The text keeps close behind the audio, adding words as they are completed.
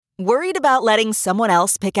Worried about letting someone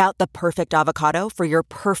else pick out the perfect avocado for your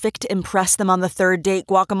perfect impress them on the third date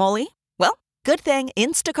guacamole? Well, good thing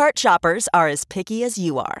Instacart shoppers are as picky as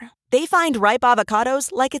you are. They find ripe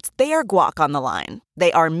avocados like it's their guac on the line.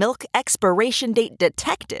 They are milk expiration date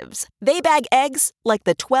detectives. They bag eggs like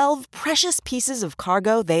the 12 precious pieces of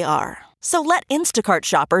cargo they are. So let Instacart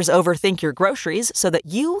shoppers overthink your groceries so that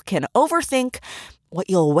you can overthink what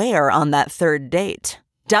you'll wear on that third date.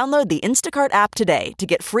 Download the Instacart app today to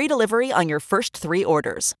get free delivery on your first 3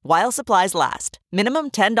 orders, while supplies last.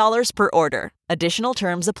 Minimum $10 per order. Additional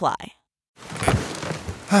terms apply.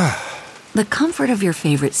 The comfort of your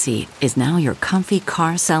favorite seat is now your comfy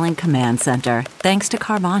car selling command center, thanks to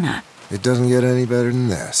Carvana. It doesn't get any better than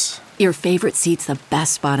this. Your favorite seat's the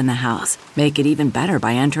best spot in the house. Make it even better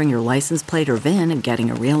by entering your license plate or VIN and getting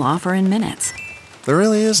a real offer in minutes. There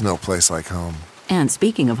really is no place like home. And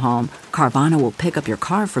speaking of home, Carvana will pick up your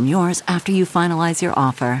car from yours after you finalize your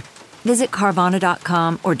offer. Visit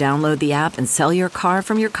Carvana.com or download the app and sell your car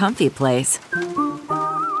from your comfy place.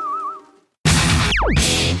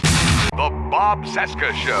 The Bob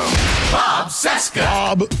Cesca Show. Bob Cesca.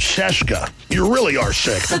 Bob Cesca. You really are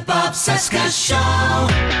sick. The Bob Cesca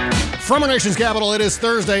Show. From our nation's capital, it is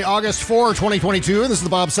Thursday, August 4, 2022, and this is the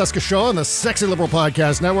Bob Cesca Show on the Sexy Liberal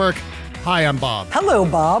Podcast Network. Hi, I'm Bob. Hello,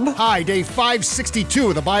 Bob. Hi, day 562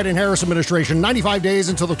 of the Biden-Harris administration. 95 days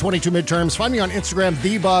until the 22 midterms. Find me on Instagram,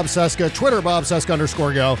 the Bob Cesca, Twitter,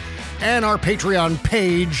 BobCesca_go, and our Patreon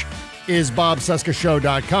page is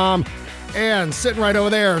BobCescaShow.com. And sitting right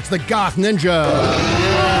over there, it's the Goth Ninja.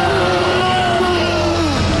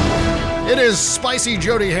 It is Spicy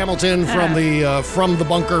Jody Hamilton from the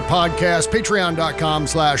Bunker podcast,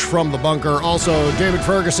 patreon.com/From the Bunker. Also, David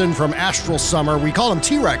Ferguson from Astral Summer. We call him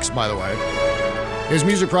T-Rex, by the way. His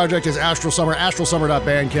music project is Astral Summer,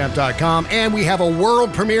 astralsummer.bandcamp.com. And we have a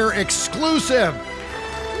world premiere exclusive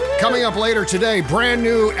coming up later today. Brand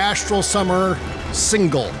new Astral Summer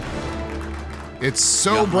single. It's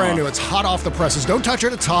so brand new. It's hot off the presses. Don't touch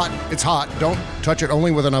it. It's hot. It's hot. Don't touch it.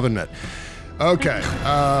 Only with an oven mitt. Okay.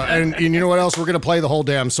 And you know what else? We're going to play the whole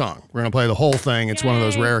damn song. We're going to play the whole thing. It's one of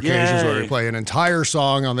those rare occasions where we play an entire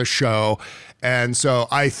song on the show. And so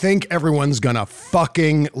I think everyone's going to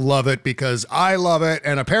fucking love it because I love it.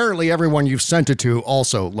 And apparently everyone you've sent it to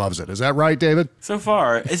also loves it. Is that right, David? So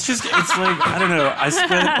far. It's like, I don't know. I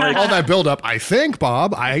spent like... all that buildup. I think,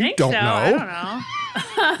 Bob. I don't know. I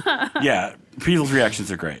don't know. Yeah. People's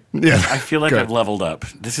reactions are great. Yeah. I feel like Good. I've leveled up.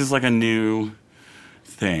 This is like a new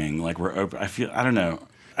thing. Like we're open. I don't know.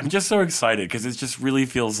 I'm just so excited because it just really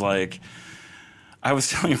feels like I was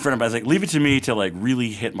telling a friend of mine, I was like, leave it to me to like really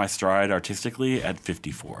hit my stride artistically at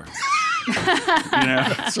 54. You know?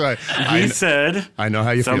 That's right. He said, I know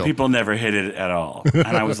how you feel. Some people never hit it at all.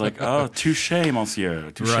 And I was like, oh, touche,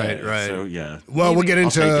 monsieur. Touche. Right. So, yeah. Well, we'll get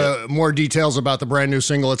into more details about the brand new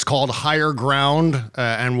single. It's called Higher Ground,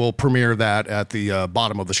 and we'll premiere that at the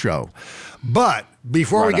bottom of the show. But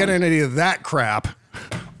before we get into any of that crap,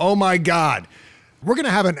 oh my God, we're going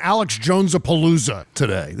to have an Alex Jones-a-palooza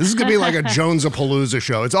today. This is going to be like a Jones-a-palooza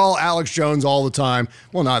show. It's all Alex Jones all the time.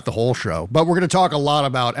 Well, not the whole show, but we're going to talk a lot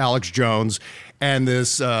about Alex Jones and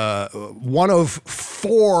this one of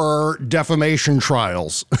 4 defamation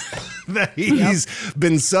trials that he's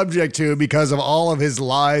been subject to because of all of his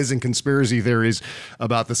lies and conspiracy theories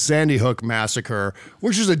about the Sandy Hook massacre,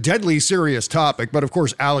 which is a deadly serious topic. But of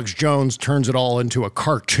course, Alex Jones turns it all into a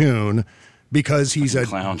cartoon because he's a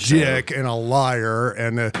dick and a liar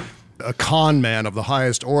and a con man of the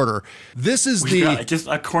highest order. This is got just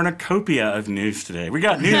a cornucopia of news today. We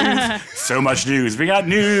got news. So much news. We got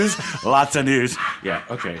news. Lots of news. Yeah,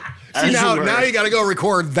 okay. See, now you got to go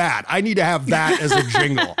record that. I need to have that as a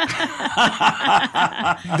jingle.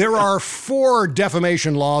 There are 4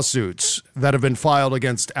 defamation lawsuits that have been filed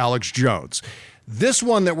against Alex Jones. This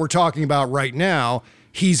one that we're talking about right now,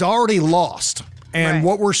 he's already lost. And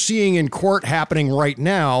what we're seeing in court happening right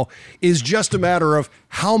now is just a matter of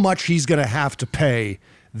how much he's going to have to pay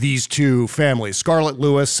these 2 families, Scarlett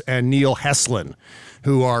Lewis and Neil Heslin,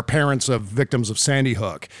 who are parents of victims of Sandy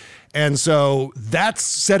Hook. And so that's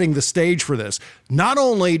setting the stage for this. Not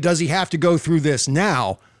only does he have to go through this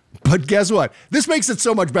now, but guess what? This makes it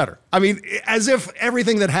so much better. I mean, as if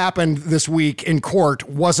everything that happened this week in court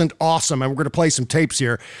wasn't awesome. And we're going to play some tapes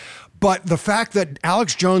here. But the fact that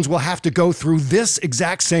Alex Jones will have to go through this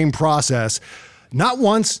exact same process, not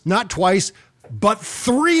once, not twice, but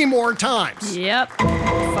 3 more times. Yep.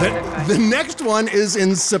 The next one is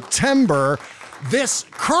in September. This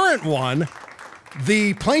current one,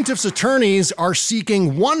 the plaintiff's attorneys are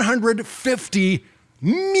seeking $150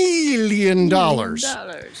 million.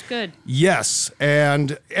 Good. Yes,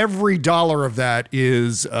 and every dollar of that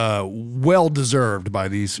is well-deserved by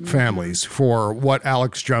these families for what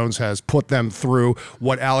Alex Jones has put them through,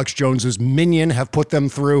 what Alex Jones's minion have put them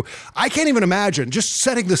through. I can't even imagine, just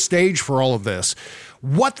setting the stage for all of this,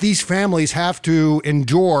 what these families have to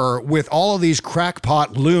endure with all of these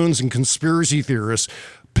crackpot loons and conspiracy theorists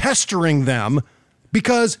pestering them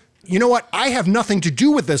because, you know what, I have nothing to do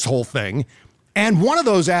with this whole thing. And one of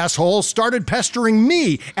those assholes started pestering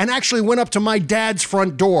me and actually went up to my dad's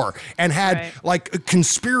front door and had like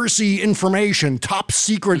conspiracy information, top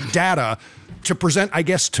secret data to present, I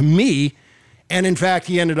guess, to me. And in fact,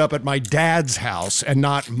 he ended up at my dad's house and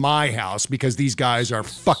not my house because these guys are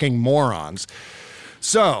fucking morons.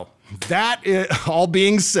 So that all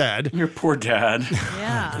being said, your poor dad.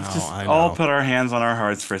 Yeah. Let's just all put our hands on our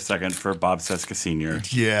hearts for a second for Bob Cesca Sr.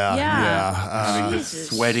 Yeah. This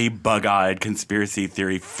sweaty, bug-eyed conspiracy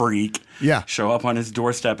theory freak. Yeah. Show up on his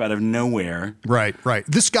doorstep out of nowhere. Right.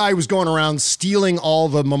 This guy was going around stealing all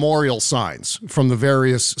the memorial signs from the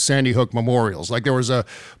various Sandy Hook memorials. Like there was a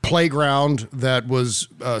playground that was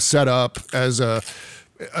set up as a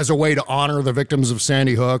way to honor the victims of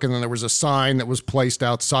Sandy Hook. And then there was a sign that was placed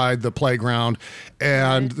outside the playground.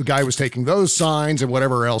 And the guy was taking those signs and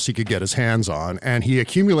whatever else he could get his hands on. And he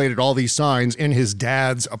accumulated all these signs in his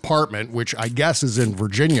dad's apartment, which I guess is in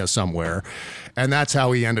Virginia somewhere. And that's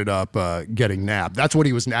how he ended up getting nabbed. That's what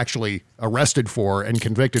he was actually arrested for and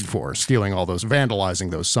convicted for, stealing all those,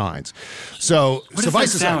 vandalizing those signs. So, what does that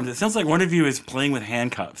sound? It sounds like one of you is playing with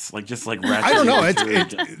handcuffs, like just like ratcheting. I don't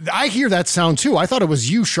know. I hear that sound too. I thought it was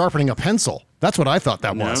you sharpening a pencil. That's what I thought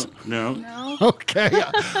that was. No. Okay.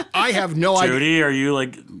 I have no idea. Jody, are you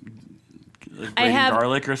like grating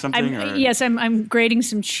garlic or something? Yes, I'm grating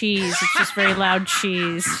some cheese. It's just very loud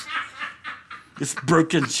cheese. It's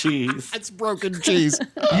broken cheese. It's broken cheese.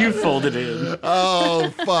 You folded in. Oh,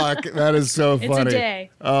 fuck. That is so funny. It's a day.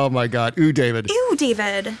 Oh, my God. Ooh, David. Ew,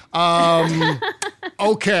 David.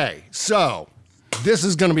 Okay, so this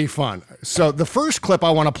is going to be fun. So the first clip I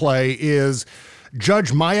want to play is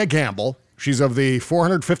Judge Maya Gamble. She's of the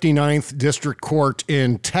 459th District Court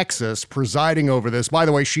in Texas, presiding over this. By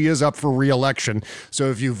the way, she is up for re-election. So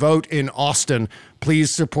if you vote in Austin, please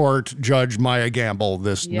support Judge Maya Gamble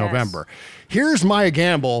this November. Here's Maya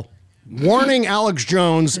Gamble warning Alex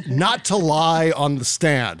Jones not to lie on the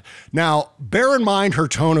stand. Now, bear in mind her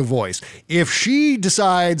tone of voice. If she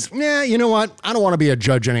decides, you know what, I don't want to be a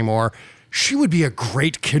judge anymore, she would be a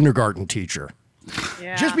great kindergarten teacher.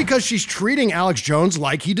 Yeah. Just because she's treating Alex Jones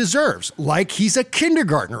like he deserves, like he's a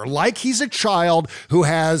kindergartner, like he's a child who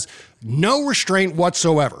has no restraint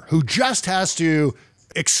whatsoever, who just has to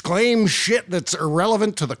exclaim shit that's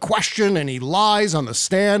irrelevant to the question, and he lies on the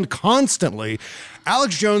stand constantly.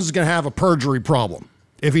 Alex Jones is going to have a perjury problem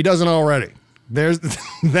if he doesn't already.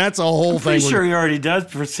 That's a whole thing. I'm pretty sure he already does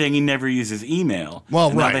for saying he never uses email. Well,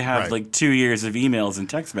 and now they have like 2 years of emails and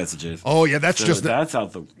text messages. Oh yeah, that's just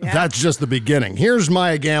the beginning. Here's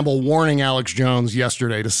Maya Gamble warning Alex Jones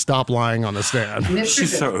yesterday to stop lying on the stand.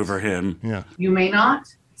 She's so over him. Yeah. You may not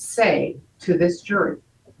say to this jury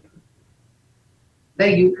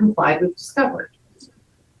that you complied with discovery.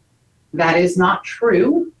 That is not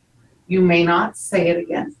true. You may not say it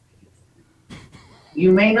again.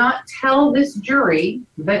 You may not tell this jury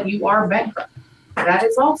that you are bankrupt. That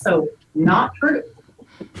is also not true.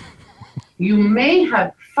 You may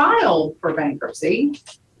have filed for bankruptcy.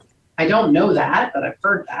 I don't know that, but I've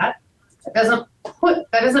heard that. That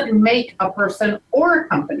doesn't make a person or a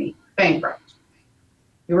company bankrupt.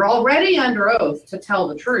 You're already under oath to tell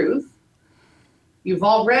the truth. You've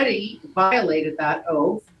already violated that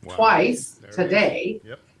oath twice today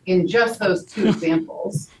in just those two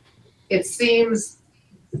examples. It seems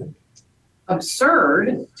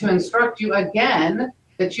absurd to instruct you again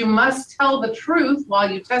that you must tell the truth while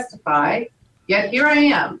you testify, yet here I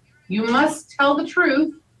am. You must tell the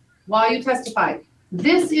truth while you testify.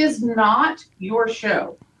 This is not your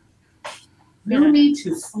show. You need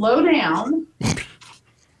to slow down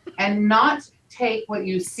and not take what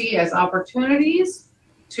you see as opportunities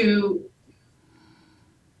to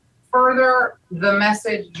further the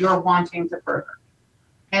message you're wanting to further.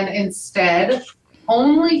 And instead,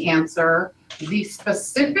 only answer the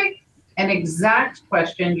specific and exact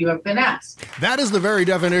question you have been asked. That is the very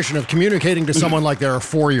definition of communicating to someone like they're a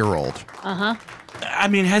 4-year-old. Uh-huh. I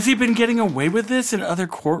mean, has he been getting away with this in other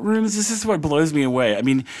courtrooms? This is what blows me away. I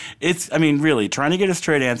mean, really, trying to get a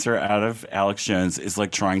straight answer out of Alex Jones is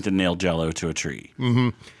like trying to nail Jell-O to a tree. Mm-hmm.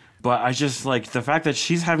 But I just like the fact that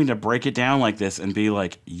she's having to break it down like this and be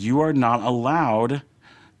like, you are not allowed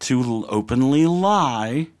to openly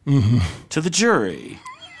lie to the jury.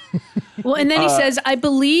 Well, and then he says, I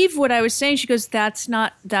believe what I was saying. She goes, that's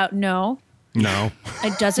not that. No.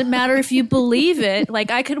 It doesn't matter if you believe it.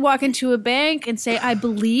 Like, I could walk into a bank and say, I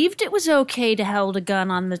believed it was okay to hold a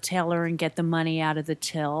gun on the teller and get the money out of the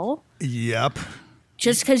till. Yep.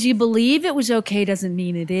 Just because you believe it was okay doesn't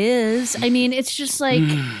mean it is. I mean, it's just like,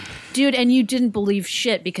 dude, and you didn't believe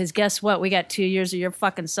shit because guess what? We got 2 years of your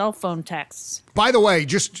fucking cell phone texts. By the way,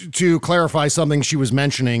 just to clarify something she was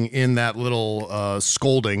mentioning in that little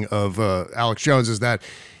scolding of Alex Jones is that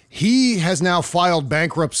he has now filed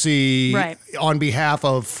bankruptcy on behalf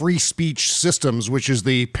of Free Speech Systems, which is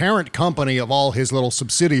the parent company of all his little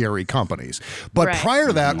subsidiary companies. But prior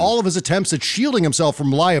to that, all of his attempts at shielding himself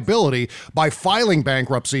from liability by filing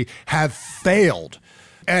bankruptcy have failed.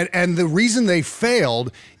 And the reason they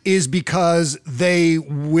failed is because they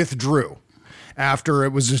withdrew after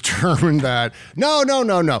it was determined that,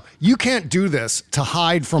 no, you can't do this to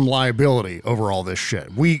hide from liability over all this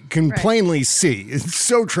shit. We can plainly see, it's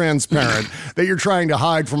so transparent that you're trying to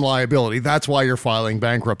hide from liability. That's why you're filing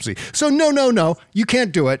bankruptcy. So no, you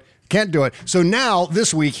can't do it. Can't do it. So now,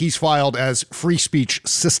 this week, he's filed as Free Speech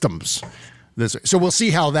Systems. So we'll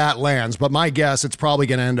see how that lands, but my guess, it's probably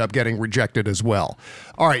going to end up getting rejected as well.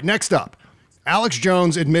 All right, next up. Alex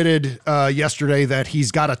Jones admitted yesterday that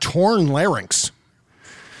he's got a torn larynx,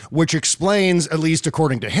 which explains, at least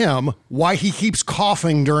according to him, why he keeps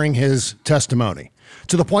coughing during his testimony,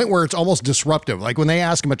 to the point where it's almost disruptive. Like when they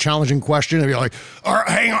ask him a challenging question, he'll be like, all right,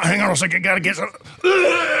 hang on a second, gotta get some.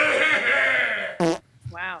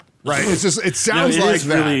 Wow. Right. It's just, it sounds like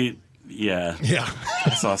that. Really, yeah.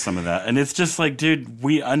 I saw some of that. And it's just like, dude,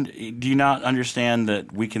 do you not understand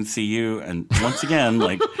that we can see you? And once again,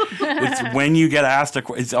 like, it's when you get asked,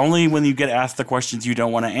 it's only when you get asked the questions you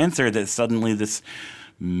don't want to answer that suddenly this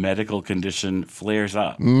medical condition flares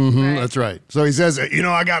up. That's right. So he says,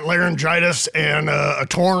 I got laryngitis and a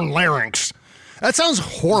torn larynx. That sounds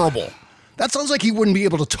horrible. That sounds like you wouldn't be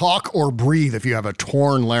able to talk or breathe if you have a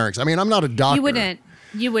torn larynx. I mean, I'm not a doctor.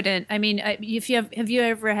 You wouldn't. I mean, if you have you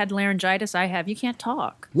ever had laryngitis? I have. You can't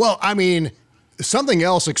talk. Well, I mean, something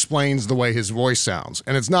else explains the way his voice sounds,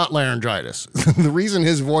 and it's not laryngitis. The reason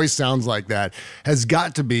his voice sounds like that has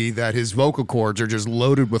got to be that his vocal cords are just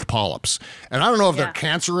loaded with polyps. And I don't know if they're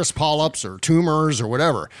cancerous polyps or tumors or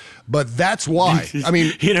whatever, but that's why. I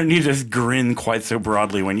mean, you don't need to grin quite so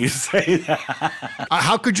broadly when you say that.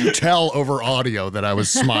 How could you tell over audio that I was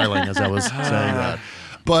smiling as I was saying that?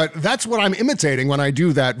 But that's what I'm imitating when I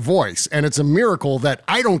do that voice. And it's a miracle that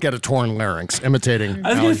I don't get a torn larynx imitating. I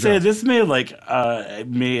was going to say, this you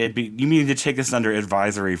need to take this under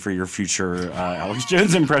advisory for your future Alex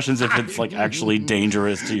Jones impressions if it's like actually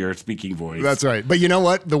dangerous to your speaking voice. That's right. But you know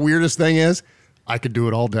what? The weirdest thing is I could do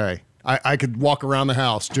it all day. I could walk around the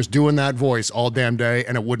house just doing that voice all damn day,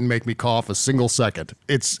 and it wouldn't make me cough a single second.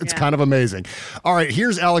 It's kind of amazing. All right,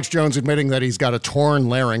 here's Alex Jones admitting that he's got a torn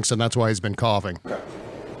larynx, and that's why he's been coughing. Okay.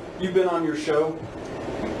 You've been on your show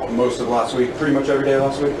most of last week, pretty much every day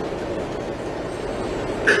last week?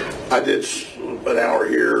 I did an hour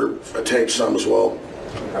here. I taped some as well.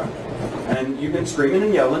 Okay. And you've been screaming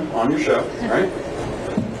and yelling on your show, right?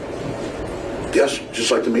 Yes,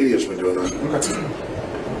 just like the media's been doing that. Okay.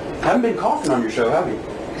 Haven't been coughing on your show, have you?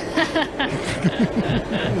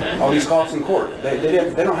 All these coughs in court.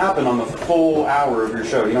 They don't happen on the full hour of your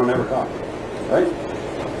show. You don't ever cough, right?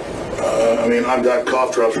 I mean, I've got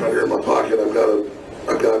cough drops right here in my pocket. I've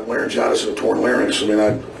got laryngitis and a torn larynx. I mean,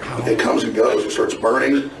 it comes and goes. It starts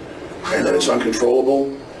burning, and then it's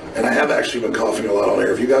uncontrollable. And I have actually been coughing a lot on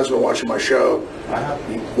air. If you guys have been watching my show,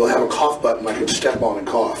 we'll have a cough button I can step on and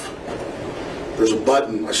cough. There's a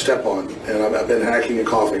button I step on, and I've been hacking and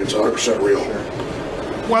coughing. It's 100% real.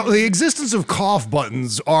 Well, the existence of cough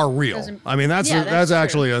buttons are real. I mean, that's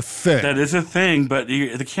actually a thing. That is a thing, but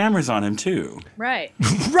the camera's on him too. Right.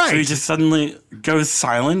 Right. So he just suddenly goes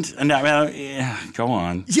silent, and go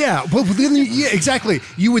on. Yeah, but then, exactly.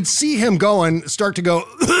 You would see him start to go,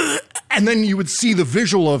 and then you would see the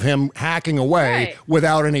visual of him hacking away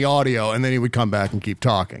without any audio, and then he would come back and keep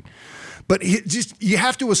talking. But you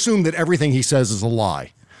have to assume that everything he says is a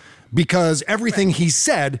lie, because everything he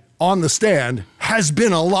said on the stand has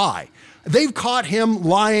been a lie. They've caught him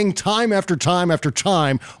lying time after time after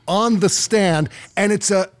time on the stand, and it's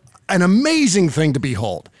an amazing thing to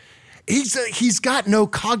behold. He's got no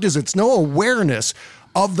cognizance, no awareness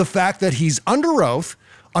of the fact that he's under oath,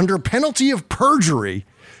 under penalty of perjury,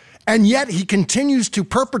 and yet he continues to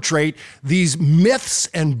perpetrate these myths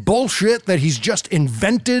and bullshit that he's just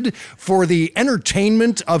invented for the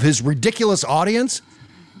entertainment of his ridiculous audience.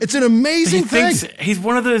 It's an amazing thing. He's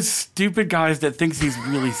one of those stupid guys that thinks he's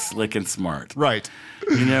really slick and smart. Right.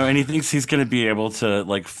 You know, and he thinks he's going to be able to,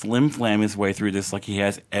 like, flim-flam his way through this like he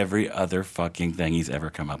has every other fucking thing he's ever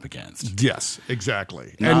come up against. Yes,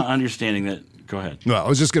 exactly. Not understanding that. Go ahead. No, I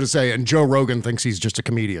was just going to say, and Joe Rogan thinks he's just a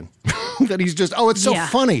comedian. That he's just, it's so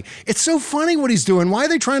funny. It's so funny what he's doing. Why are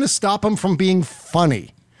they trying to stop him from being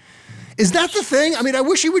funny? Is that the thing? I mean, I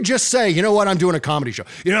wish he would just say, you know what, I'm doing a comedy show.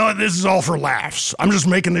 You know what, this is all for laughs. I'm just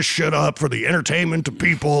making this shit up for the entertainment of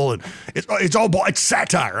people, and it's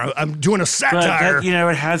satire. I'm doing a satire. But that,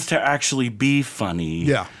 it has to actually be funny.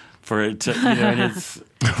 Yeah. For it to, and it's...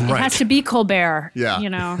 It has to be Colbert.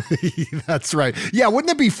 Yeah. That's right. Yeah,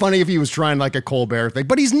 wouldn't it be funny if he was trying like a Colbert thing?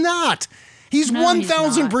 But he's not. He's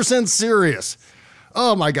 1,000% serious.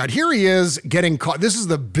 Oh, my God. Here he is getting caught. This is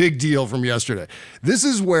the big deal from yesterday. This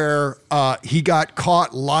is where he got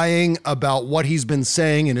caught lying about what he's been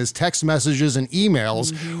saying in his text messages and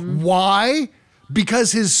emails. Mm-hmm. Why?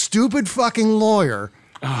 Because his stupid fucking lawyer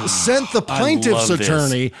sent the plaintiff's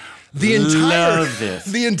attorney the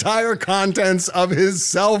entire contents of his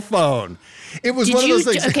cell phone. It was one of those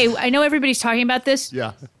things. Okay, I know everybody's talking about this.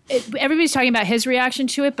 Yeah. Everybody's talking about his reaction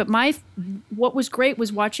to it, but what was great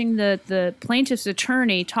was watching the plaintiff's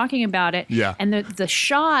attorney talking about it. Yeah. And the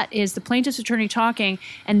shot is the plaintiff's attorney talking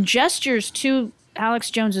and gestures to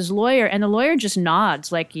Alex Jones's lawyer, and the lawyer just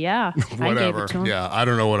nods like, yeah, I gave it to him. Yeah, I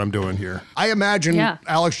don't know what I'm doing here. I imagine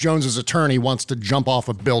Alex Jones's attorney wants to jump off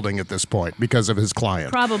a building at this point because of his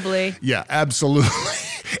client. Probably. Yeah, absolutely.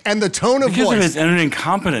 And the tone of voice. Because of his own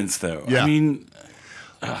incompetence, though. Yeah. I mean...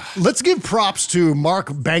 Let's give props to Mark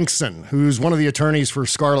Bankson, who's one of the attorneys for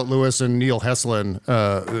Scarlett Lewis and Neil Heslin,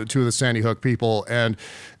 two of the Sandy Hook people. And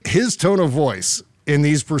his tone of voice in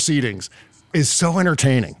these proceedings is so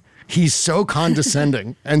entertaining. He's so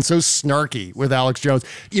condescending and so snarky with Alex Jones.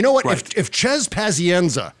 You know what? Right. If Chez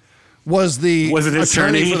Pazienza was the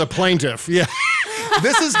attorney for the plaintiff,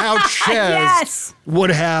 this is how Chez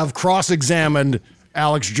would have cross-examined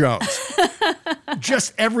Alex Jones.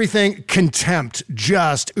 Just everything, contempt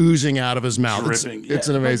just oozing out of his mouth. It's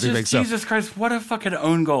an amazing thing. Jesus Christ, what a fucking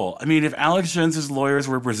own goal. I mean, if Alex Jones's lawyers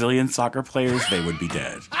were Brazilian soccer players, they would be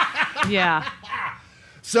dead. Yeah.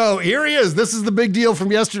 So here he is. This is the big deal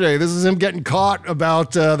from yesterday. This is him getting caught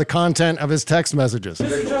about the content of his text messages.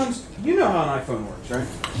 Mr. Jones, you know how an iPhone works, right?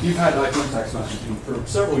 You've had iPhone text messaging for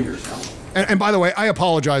several years now. And by the way, I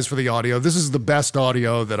apologize for the audio. This is the best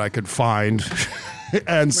audio that I could find.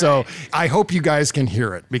 And so I hope you guys can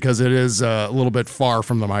hear it because it is a little bit far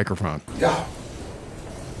from the microphone. Yeah.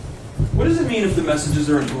 What does it mean if the messages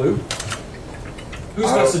are in blue? Whose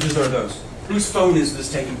messages are those? Whose phone is this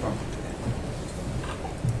taken from?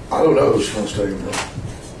 I don't know whose phone's taken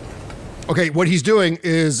from. Okay, what he's doing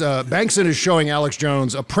is Bankson is showing Alex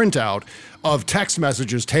Jones a printout of text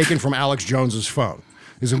messages taken from Alex Jones's phone.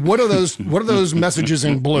 He said, what are those messages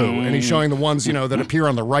in blue? And he's showing the ones, that appear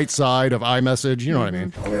on the right side of iMessage. You know what I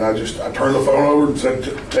mean? I mean, I turned the phone over and said,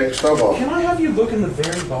 take stuff off. Can I have you look in the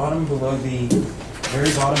very bottom below the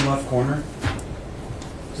very bottom left corner?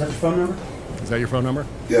 Is that your phone number? Is that your phone number?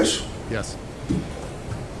 Yes. Yes.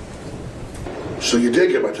 So you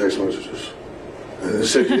did get my text messages. And they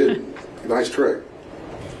said you did. Nice trick.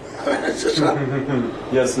 Yes,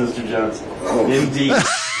 Mr. Jones. Oh. Indeed.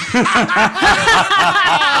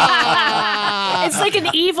 It's like an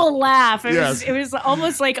evil laugh. Yes. It was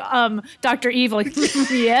almost like Dr. Evil. Like,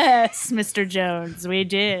 yes, Mr. Jones, we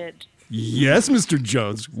did. Yes, Mr.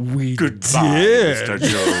 Jones, we Goodbye, did. Mr.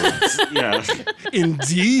 Jones. Yes.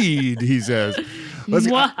 Indeed, he says.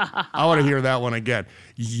 I want to hear that one again.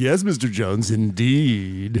 Yes, Mr. Jones,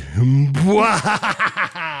 indeed. Get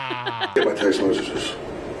my text messages.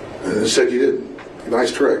 And they said you did.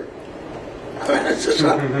 Nice trick. Yes,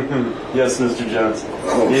 Mr. Jones.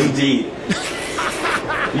 Oh. Indeed.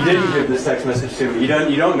 You didn't give this text message to me. You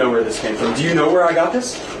don't know where this came from. Do you know where I got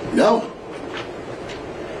this? No.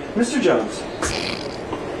 Mr. Jones,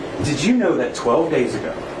 did you know that 12 days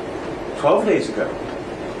ago,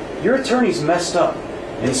 your attorneys messed up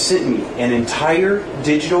and sent me an entire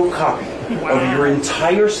digital copy of your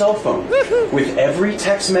entire cell phone with every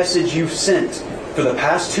text message you've sent for the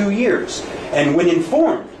past 2 years, and when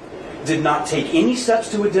informed, did not take any steps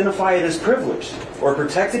to identify it as privileged or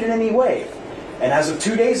protect it in any way. And as of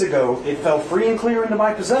 2 days ago, it fell free and clear into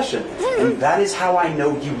my possession. And that is how I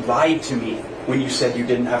know you lied to me when you said you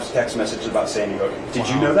didn't have text messages about Sandy Hook. Did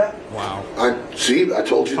you know that? Wow. I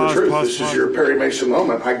told you the truth. This is your Perry Mason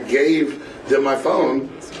moment. I gave them my phone,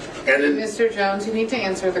 and then... Mr. Jones, you need to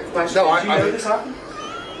answer the question. No, Did you know this happened?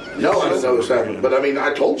 No, I don't know this happened. But I mean,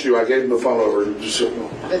 I told you I gave them the phone over. Just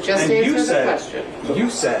answer the question. You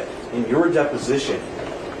said in your deposition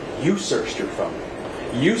you searched your phone.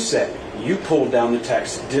 You said you pulled down the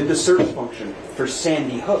text, did the search function for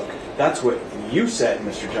Sandy Hook. That's what you said,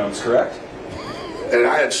 Mr. Jones, correct? And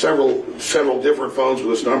I had several different phones with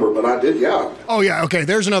this number, but I did, yeah. Oh, yeah, okay,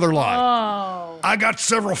 there's another lie. Oh. I got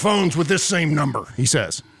several phones with this same number, he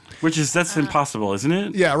says. That's impossible, isn't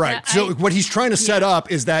it? Yeah, right. So what he's trying to set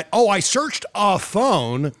up is that, I searched a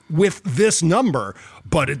phone with this number,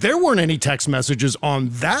 but there weren't any text messages on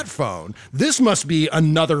that phone. This must be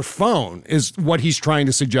another phone, is what he's trying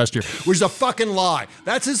to suggest here, which is a fucking lie.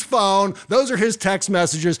 That's his phone. Those are his text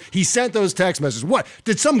messages. He sent those text messages. What?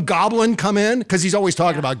 Did some goblin come in? Because he's always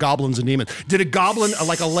talking about goblins and demons. Did a goblin,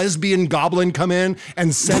 like a lesbian goblin, come in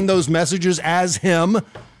and send those messages as him?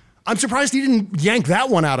 I'm surprised he didn't yank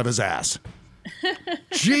that one out of his ass.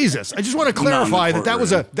 Jesus, I just want to clarify that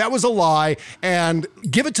was a lie, and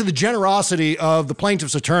give it to the generosity of the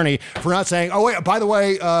plaintiff's attorney for not saying, oh, wait, by the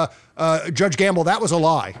way, Judge Gamble, that was a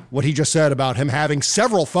lie, what he just said about him having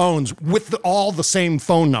several phones with all the same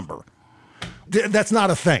phone number. That's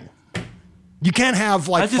not a thing. You can't have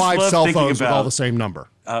like 5 cell phones with all the same number.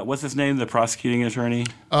 What's his name? The prosecuting attorney?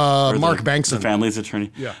 Mark Bankson. The family's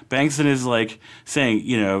attorney. Yeah. Bankson is like saying,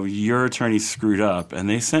 your attorney screwed up and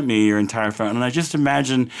they sent me your entire phone. And I just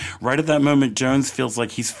imagine right at that moment, Jones feels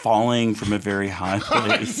like he's falling from a very high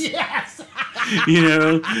place. Yes!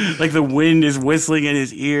 Like the wind is whistling in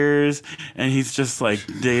his ears and he's just like,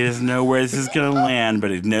 he doesn't know where this is going to land,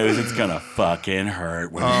 but he knows it's going to fucking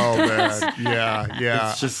hurt. When man.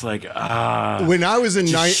 Yeah. It's just like, When I was in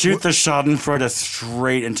shoot the Schadenfreude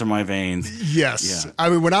straight into my veins. Yes. Yeah. I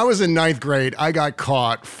mean, when I was in 9th grade, I got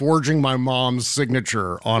caught forging my mom's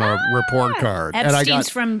signature on a report card. Epstein's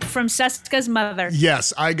from Seska's mother.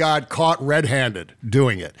 Yes, I got caught red-handed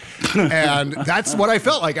doing it. And that's what I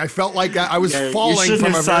felt like. I felt like I was falling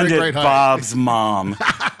from a very great height. Bob's mom.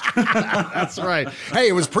 That's right. Hey,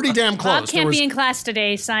 it was pretty damn close. Bob can't be in class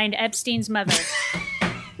today, signed Epstein's mother.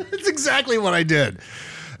 That's exactly what I did.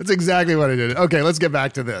 Okay, let's get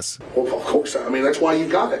back to this. Well, of course. I mean, that's why you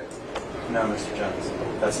got it. No, Mr. Jones.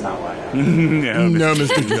 That's not why I happened. No,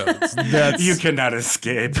 Mr. Jones. You cannot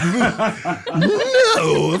escape.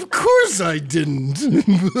 No, of course I didn't.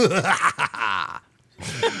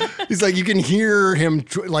 He's like, you can hear him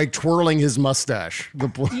twirling his mustache, the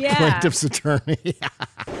plaintiff's attorney.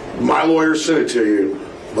 My lawyer sent it to you,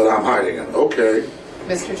 but I'm hiding it. Okay.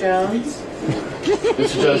 Mr. Jones,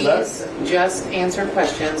 Mr. Jones, please just answer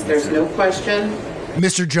questions. There's no question.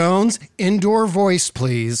 Mr. Jones, indoor voice,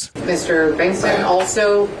 please. Mr. Bankson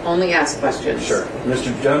also only asks questions. Sure.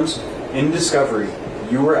 Mr. Jones, in discovery,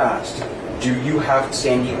 you were asked, do you have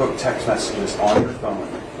Sandy Hook text messages on your phone?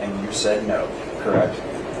 And you said no, correct?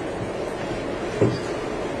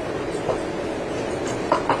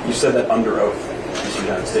 You said that under oath, Mr.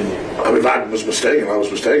 Jones, didn't you? I mean, if I was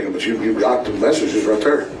mistaken, but you got the messages right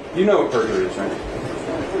there. You know what perjury is, right?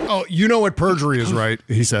 Oh, you know what perjury is, right?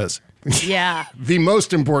 He says. Yeah. The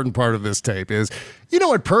most important part of this tape is, you know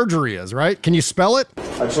what perjury is, right? Can you spell it?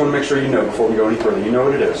 I just want to make sure you know before we go any further. You know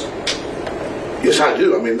what it is. Yes, I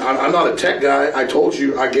do. I mean, I'm not a tech guy. I told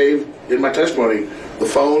you, I gave in my testimony the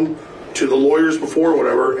phone to the lawyers before,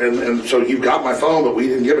 whatever, and so you've got my phone, but we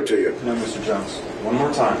didn't give it to you. No, Mr. Jones. One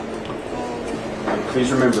more time. And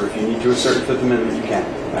please remember, if you need to assert the Fifth Amendment, you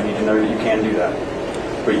can. I need to know that you can do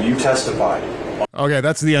that. But you testified. Okay,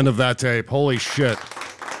 that's the end of that tape. Holy shit.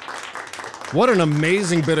 What an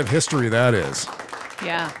amazing bit of history that is.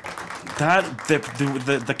 Yeah.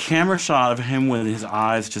 The camera shot of him when his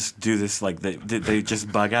eyes just do this, like they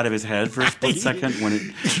just bug out of his head for a split second when it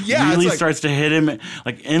really starts to hit him.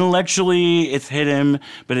 Like intellectually, it's hit him,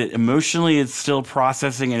 but emotionally, it's still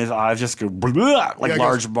processing, and his eyes just go like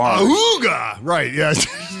large bars. Ahooga! Right, yeah.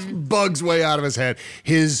 Bugs way out of his head.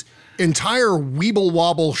 His entire weeble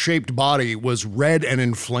wobble shaped body was red and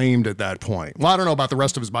inflamed at that point. Well, I don't know about the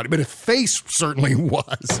rest of his body, but his face certainly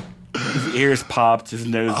was. His ears popped, his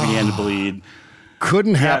nose began to bleed.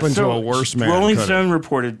 Couldn't happen to a worse man. Rolling Stone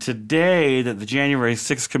reported today that the January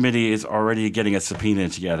 6th committee is already getting a subpoena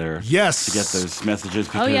together. Yes. To get those messages.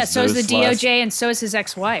 Oh, yeah. So is the DOJ and so is his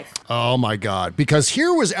ex-wife. Oh, my God. Because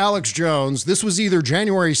here was Alex Jones. This was either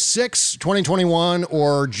January 6, 2021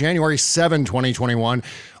 or January 7, 2021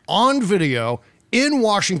 on video in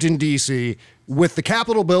Washington, D.C. with the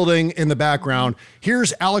Capitol building in the background.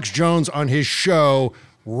 Here's Alex Jones on his show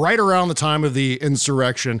right around the time of the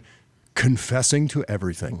insurrection, confessing to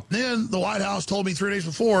everything. Then the White House told me 3 days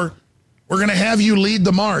before, we're going to have you lead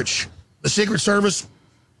the march. The Secret Service,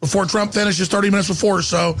 before Trump finishes 30 minutes before or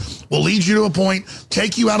so, will lead you to a point,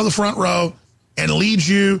 take you out of the front row, and lead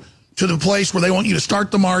you to the place where they want you to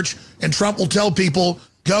start the march, and Trump will tell people,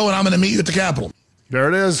 go and I'm going to meet you at the Capitol. There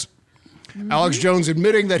it is. Alex Jones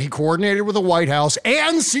admitting that he coordinated with the White House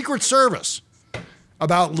and Secret Service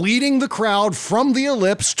about leading the crowd from the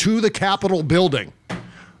ellipse to the Capitol building.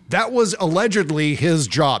 That was allegedly his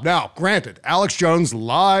job. Now, granted, Alex Jones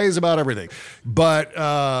lies about everything, but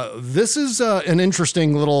this is an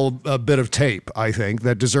interesting little bit of tape, I think,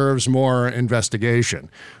 that deserves more investigation.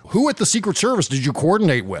 Who at the Secret Service did you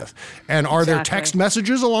coordinate with? And are there text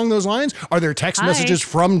messages along those lines? Are there text messages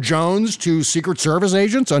from Jones to Secret Service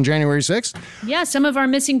agents on January 6th? Yeah, some of our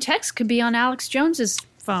missing texts could be on Alex Jones's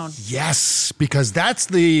phone. Yes, because that's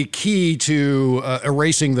the key to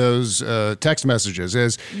erasing those text messages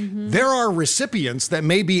is there are recipients that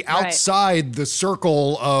may be outside the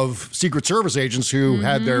circle of Secret Service agents who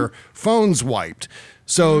had their phones wiped.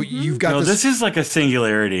 So you've got this is like a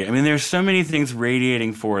singularity. I mean, there's so many things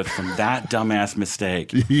radiating forth from that dumbass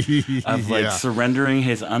mistake of like surrendering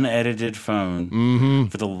his unedited phone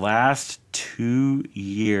for the last 2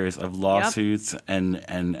 years of lawsuits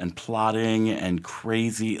and plotting and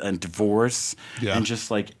crazy and divorce and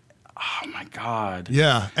just like, oh my God.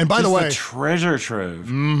 Yeah. And by the way, the treasure trove.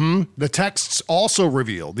 The texts also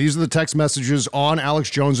reveal, these are the text messages on Alex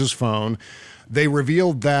Jones's phone. They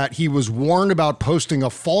revealed that he was warned about posting a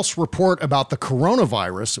false report about the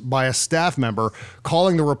coronavirus by a staff member,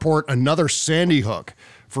 calling the report another Sandy Hook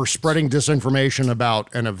for spreading disinformation about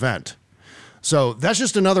an event. So that's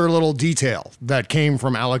just another little detail that came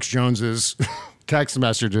from Alex Jones's text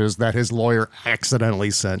messages that his lawyer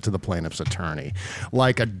accidentally sent to the plaintiff's attorney.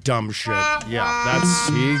 Like a dumb shit. Yeah,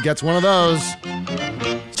 he gets one of those.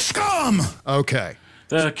 Scum! Okay.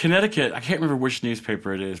 The Connecticut, I can't remember which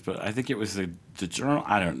newspaper it is, but I think it was the Journal.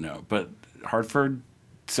 I don't know. But Hartford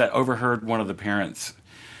overheard one of the parents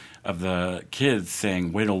of the kids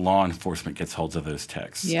saying, wait till law enforcement gets hold of those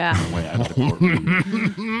texts. Yeah. On the way out of the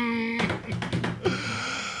courtroom.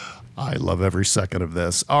 I love every second of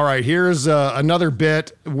this. All right, here's another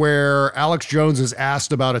bit where Alex Jones is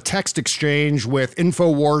asked about a text exchange with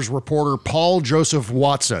InfoWars reporter Paul Joseph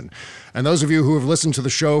Watson. And those of you who have listened to the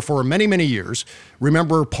show for many, many years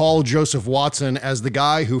remember Paul Joseph Watson as the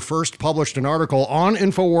guy who first published an article on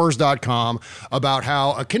Infowars.com about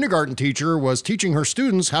how a kindergarten teacher was teaching her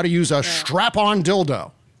students how to use a strap-on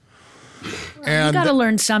dildo. And you got to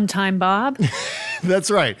learn sometime, Bob.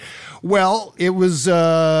 That's right. Well, it was,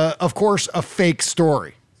 of course, a fake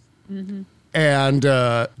story. And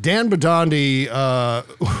Dan Bidandi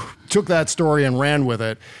took that story and ran with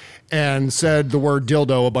it and said the word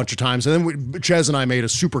dildo a bunch of times. And then Ches and I made a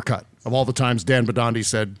supercut of all the times Dan Bidandi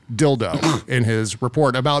said dildo in his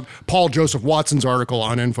report about Paul Joseph Watson's article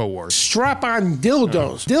on InfoWars. Strap-on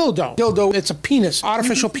dildos. Dildo, it's a penis.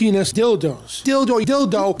 Artificial penis, dildos.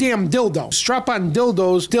 Dildo, damn dildo. Strap-on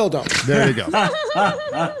dildos, dildo. There you go.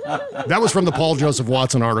 That was from the Paul Joseph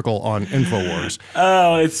Watson article on InfoWars.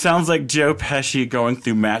 Oh, it sounds like Joe Pesci going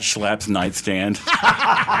through Matt Schlapp's nightstand.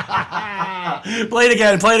 Play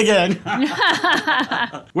it again.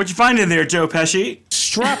 What'd you find in there, Joe Pesci?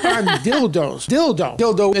 Strap-on dildos.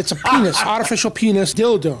 Dildo, it's a penis. Artificial penis,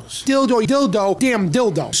 dildos. Dildo, damn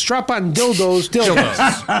dildo. Strap-on dildos, dildos.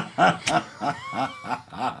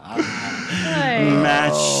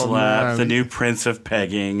 Matt Schlapp, the new prince of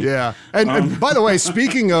pegging. Yeah. And by the way,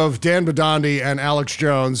 speaking of Dan Bidandi and Alex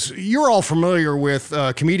Jones, you're all familiar with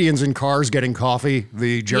Comedians in Cars Getting Coffee,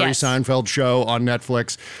 the Jerry Seinfeld show on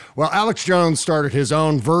Netflix. Well, Alex Jones started his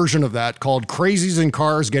own version of that called Crazies in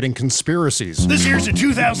Cars Getting Conspiracies. This here's a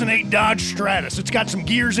 2008 Dodge Stratus. It's got some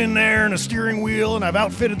gears in there and a steering wheel, and I've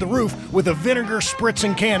outfitted the roof with a vinegar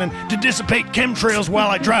spritzing cannon to dissipate chemtrails while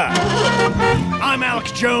I drive. I'm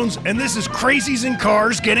Alex Jones, and this is Crazies in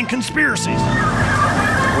Cars Getting Conspiracies.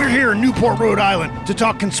 We're here in Newport, Rhode Island to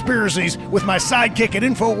talk conspiracies with my sidekick at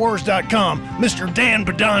Infowars.com, Mr. Dan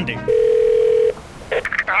Bidandi.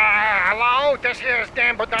 Hello, this is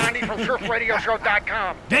Dan Bidandi from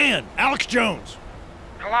TruthRadioShow.com. Dan, Alex Jones.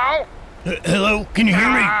 Hello? Hello, can you hear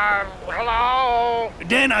me? Hello?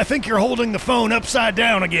 Dan, I think you're holding the phone upside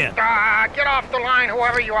down again. Get off the line,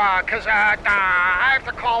 whoever you are, because I have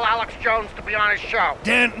to call Alex Jones to be on his show.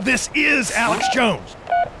 Dan, this is Alex Jones.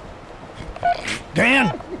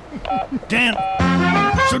 Dan?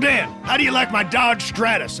 So Dan, how do you like my Dodge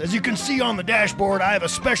Stratus? As you can see on the dashboard, I have a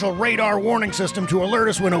special radar warning system to alert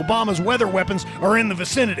us when Obama's weather weapons are in the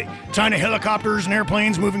vicinity. Tiny helicopters and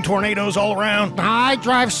airplanes moving tornadoes all around. I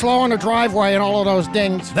drive slow in the driveway and all of those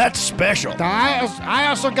things. That's special. I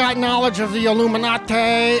also got knowledge of the Illuminati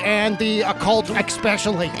and the occult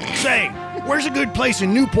especially. Say, where's a good place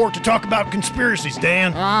in Newport to talk about conspiracies,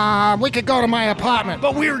 Dan? We could go to my apartment.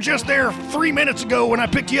 But we were just there 3 minutes ago when I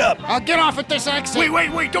picked you up. I'll get off at this exit.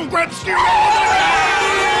 Wait, don't grab the steering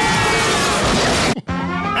wheel.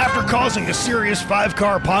 causing a serious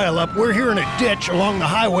 5-car pileup. We're here in a ditch along the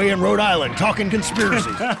highway in Rhode Island talking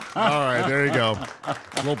conspiracy. All right, there you go. A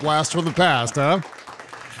little blast from the past, huh?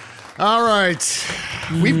 All right.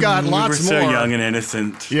 We've got lots more. We're so young and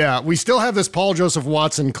innocent. Yeah, we still have this Paul Joseph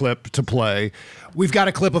Watson clip to play. We've got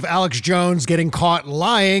a clip of Alex Jones getting caught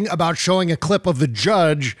lying about showing a clip of the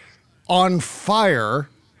judge on fire.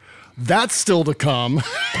 That's still to come.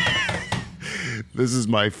 This is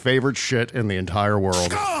my favorite shit in the entire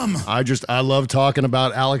world. I love talking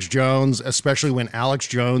about Alex Jones, especially when Alex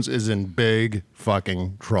Jones is in big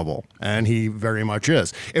fucking trouble. And he very much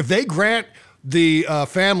is. If they grant the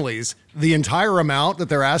families the entire amount that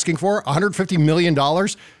they're asking for, $150 million,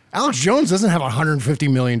 Alex Jones doesn't have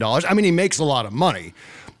 $150 million. I mean, he makes a lot of money.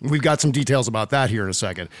 We've got some details about that here in a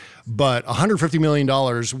second. But $150 million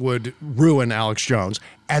would ruin Alex Jones.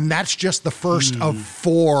 And that's just the first of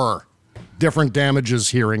 4 different damages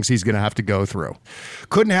hearings he's going to have to go through.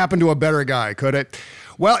 Couldn't happen to a better guy, could it?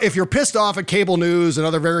 Well, if you're pissed off at cable news and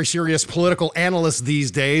other very serious political analysts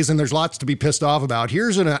these days, and there's lots to be pissed off about,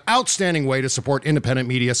 here's an outstanding way to support independent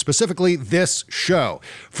media, specifically this show.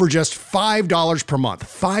 For just $5 per month,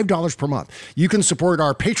 $5 per month, you can support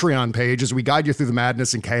our Patreon page as we guide you through the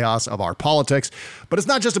madness and chaos of our politics. But it's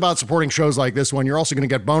not just about supporting shows like this one. You're also going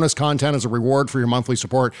to get bonus content as a reward for your monthly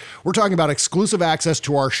support. We're talking about exclusive access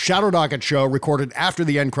to our Shadow Docket show recorded after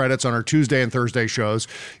the end credits on our Tuesday and Thursday shows.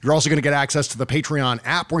 You're also going to get access to the Patreon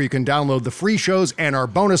app where you can download the free shows and our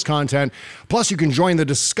bonus content. Plus, you can join the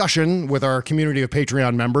discussion with our community of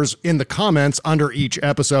Patreon members in the comments under each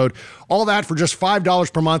episode. All that for just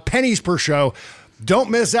 $5 per month, pennies per show. Don't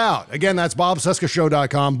miss out. Again, that's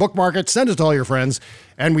bobcescashow.com. Bookmark it, send it to all your friends,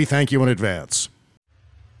 and we thank you in advance.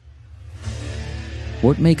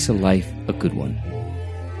 What makes a life a good one?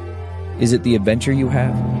 Is it the adventure you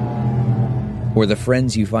have? Or the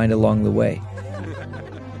friends you find along the way?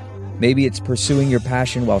 Maybe it's pursuing your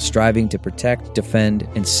passion while striving to protect, defend,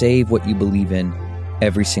 and save what you believe in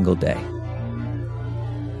every single day.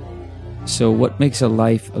 So what makes a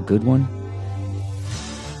life a good one?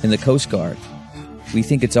 In the Coast Guard, we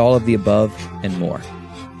think it's all of the above and more.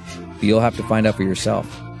 But you'll have to find out for yourself.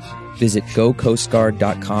 Visit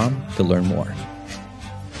gocoastguard.com to learn more.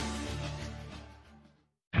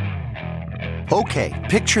 Okay,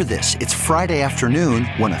 picture this. It's Friday afternoon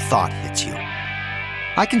when a thought hits you.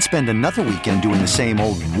 I can spend another weekend doing the same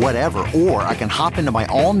old whatever, or I can hop into my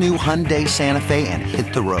all-new Hyundai Santa Fe and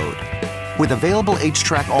hit the road. With available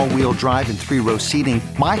H-Track all-wheel drive and 3-row seating,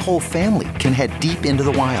 my whole family can head deep into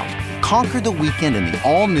the wild. Conquer the weekend in the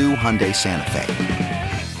all-new Hyundai Santa Fe.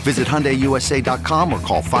 Visit HyundaiUSA.com or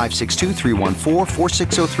call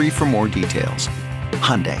 562-314-4603 for more details.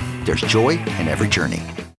 Hyundai, there's joy in every journey.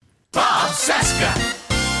 Bob Cesca.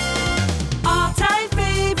 All-time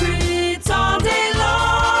favorites all day long.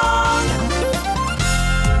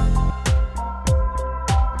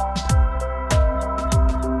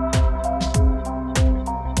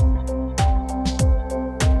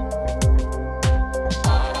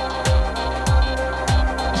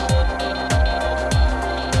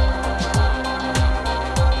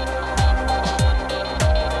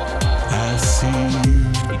 I see you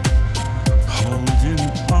holding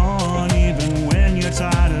on even when you're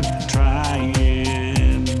tired of trying.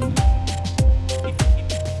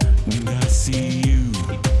 I see you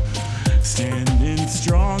standing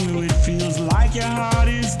strong, though it feels like your heart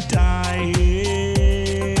is dying.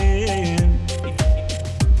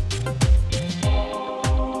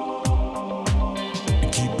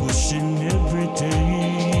 Keep pushing every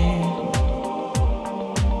day,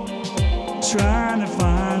 trying to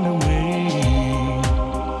find a way.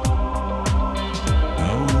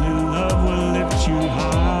 Only love will lift you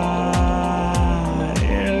higher,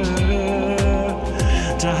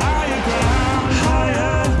 to higher ground,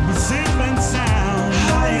 higher, be safe and sound.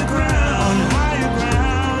 Higher ground, higher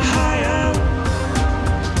ground, higher,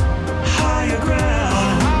 higher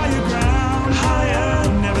ground, higher ground, higher,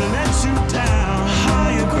 never let you down.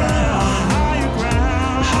 Higher ground, higher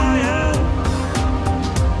ground, higher,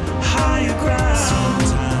 higher ground.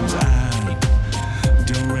 Sometimes I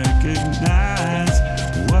don't recognize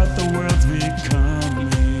what the world's becoming.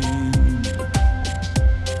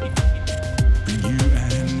 But you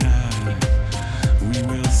and I, we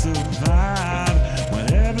will survive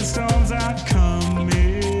whatever storms are coming.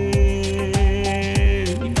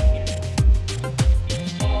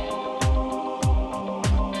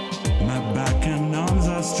 My back and arms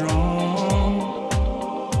are strong.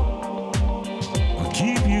 I'll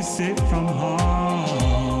keep you safe from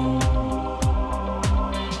harm.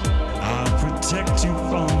 I'll protect you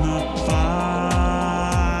from the fire.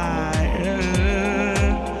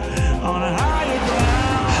 On a higher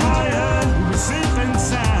ground, higher.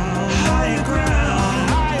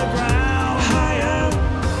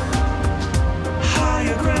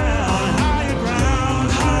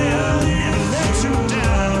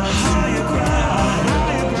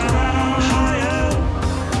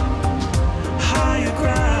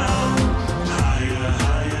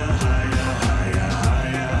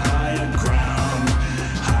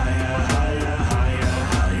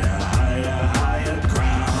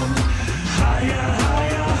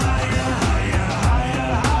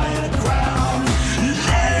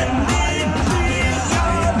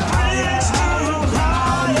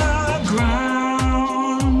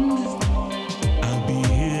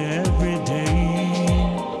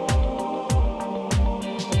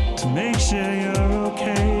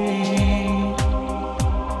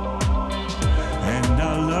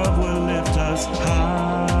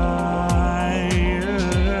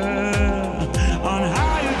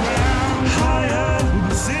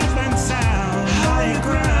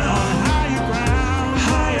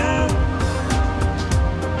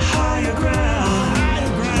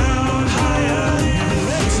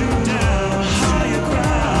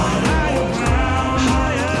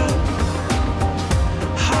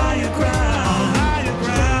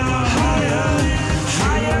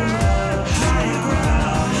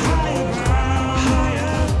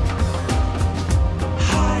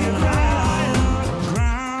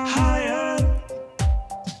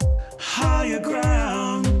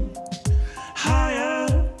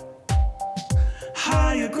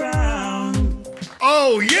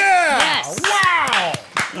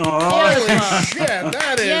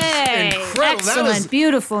 Excellent.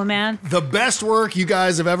 Beautiful, man. The best work you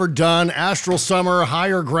guys have ever done. Astral Summer,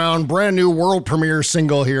 Higher Ground, brand new world premiere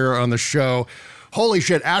single here on the show. Holy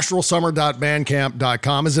shit,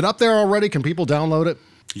 astralsummer.bandcamp.com. Is it up there already? Can people download it?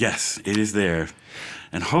 Yes, it is there.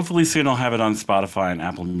 And hopefully soon I'll have it on Spotify and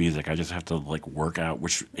Apple Music. I just have to like work out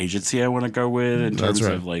which agency I want to go with in terms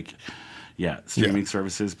of like, streaming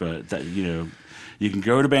services. But that, you can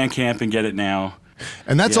go to Bandcamp and get it now.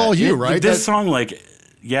 And that's all you, right? This song,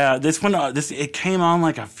 this one, it came on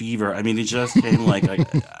like a fever. I mean, it just came like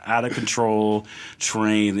out of control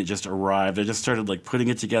train that just arrived. I just started like putting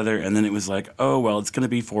it together, and then it was like, oh well, it's going to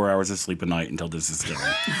be 4 hours of sleep a night until this is done.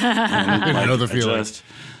 And, I know the feeling. I just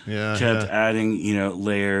kept adding,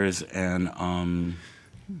 layers and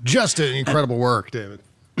just an incredible work, David.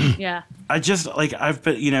 Yeah. I just I've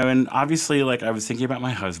been, and obviously I was thinking about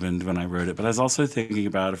my husband when I wrote it, but I was also thinking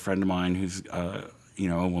about a friend of mine who's a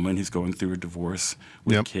woman who's going through a divorce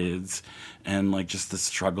with kids, and just the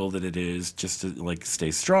struggle that it is just to stay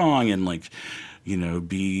strong and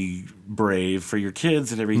be brave for your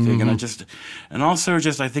kids and everything. Mm-hmm. And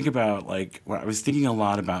I think about I was thinking a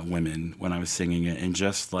lot about women when I was singing it, and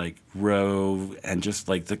just Roe, and just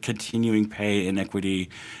the continuing pay inequity,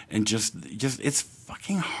 and just it's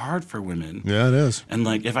fucking hard for women. Yeah, it is. And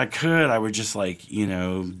if I could, I would just make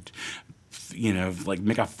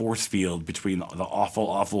a force field between the awful,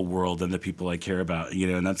 awful world and the people I care about,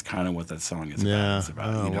 and that's kind of what that song is about. Yeah. It's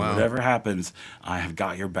about, whatever happens, I have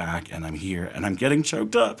got your back, and I'm here, and I'm getting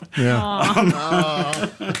choked up. Yeah.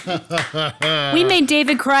 We made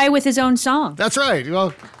David cry with his own song. That's right.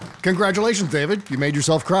 Well, congratulations, David. You made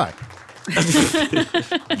yourself cry.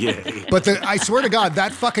 Yay. But I swear to God,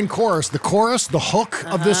 that fucking chorus, the hook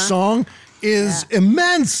of this song is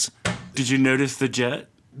immense. Did you notice the jet?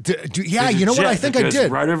 You know what? I think I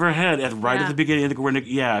did. Right overhead, at the beginning of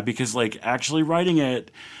the because actually writing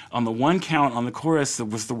it on the one count on the chorus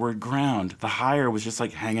was the word ground. The higher was just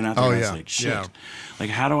hanging out there. And I was like, shit. Yeah.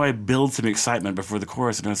 How do I build some excitement before the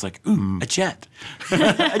chorus? And I was like, ooh, a jet.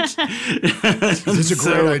 It's a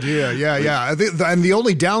great idea. Yeah. And the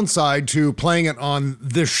only downside to playing it on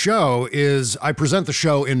this show is I present the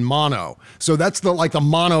show in mono. So that's the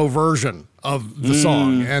mono version of the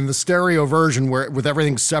song, and the stereo version where with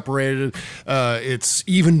everything separated, it's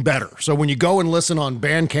even better. So when you go and listen on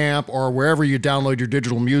Bandcamp or wherever you download your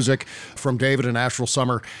digital music from David and Astral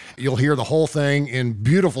Summer, you'll hear the whole thing in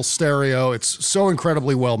beautiful stereo. It's so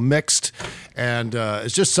incredibly well mixed, and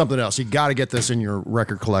it's just something else. You got to get this in your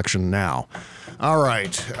record collection now. All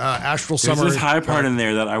right, Astral Summer. There's this high part in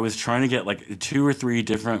there that I was trying to get 2 or 3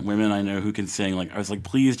 different women I know who can sing. I was like,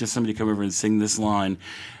 please, just somebody come over and sing this line.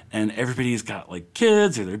 And everybody's got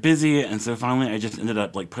kids or they're busy, and so finally I just ended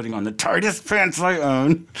up putting on the tightest pants I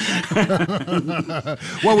own.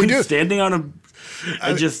 Well, we do standing on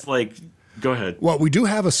go ahead. Well, we do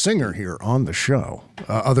have a singer here on the show,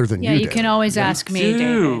 other than you. Yeah, you can always ask me,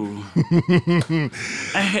 David.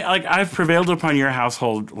 I've prevailed upon your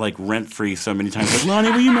household rent free so many times.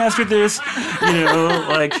 Lonnie, will you master this?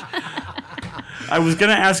 I was going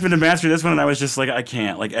to ask him to master this one, and I was just I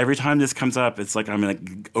can't. Every time this comes up, it's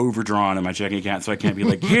I'm overdrawn in my checking account, so I can't be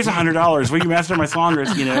here's $100. Will you master my song? And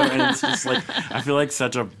it's just I feel like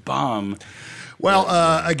such a bum. Well,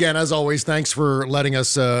 again, as always, thanks for letting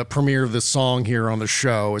us premiere this song here on the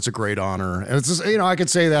show. It's a great honor. And it's just, I could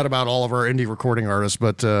say that about all of our indie recording artists,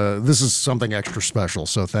 but this is something extra special.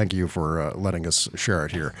 So thank you for letting us share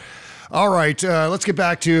it here. All right, let's get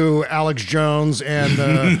back to Alex Jones and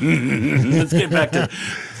let's get back to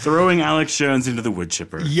throwing Alex Jones into the wood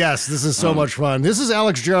chipper. Yes, this is so much fun. This is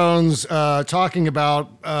Alex Jones talking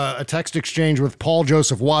about a text exchange with Paul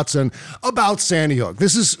Joseph Watson about Sandy Hook.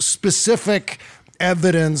 This is specific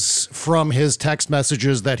evidence from his text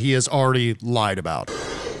messages that he has already lied about.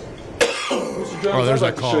 Mr. Jones, there's I'd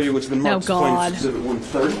like that to show you what's been marked as Plaintiff's Exhibit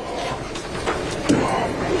 130.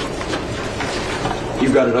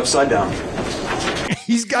 You've got it upside down.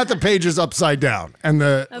 He's got the pages upside down, and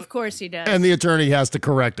of course he does. And the attorney has to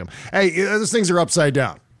correct him. Hey, those things are upside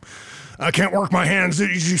down. I can't work my hands. Did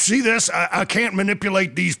you see this? I can't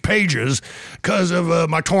manipulate these pages because of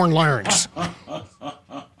my torn larynx.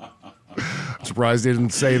 Surprised he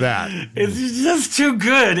didn't say that. It's just too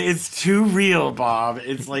good. It's too real, Bob.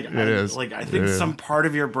 It's it is. I think some part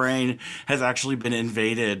of your brain has actually been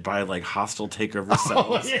invaded by hostile takeover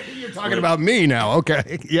cells. You're talking about me now.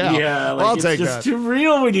 Okay. Yeah. Yeah. I'll take that. It's just too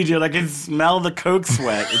real when you do it. I can smell the coke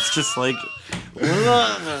sweat. It's just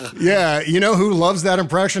Yeah, you know who loves that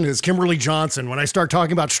impression is Kimberly Johnson. When I start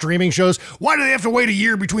talking about streaming shows, why do they have to wait a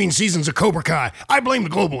year between seasons of Cobra Kai? I blame the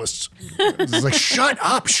globalists. It's like, shut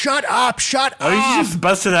up, shut up, shut Oh, you up. just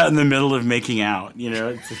busted out in the middle of making out, you know?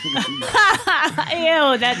 Ew,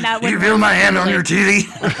 that would. You feel my hand on your titty?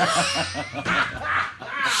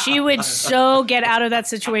 She would so get out of that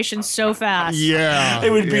situation so fast. Yeah.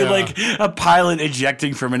 It would be like a pilot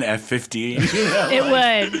ejecting from an F-15. It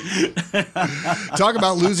would. Talk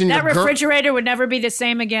about losing That your refrigerator would never be the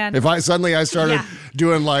same again. If I started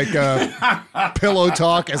doing like pillow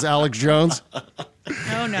talk as Alex Jones.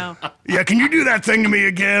 Oh no. Yeah, can you do that thing to me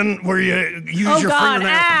again where you use your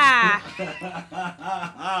fingernail?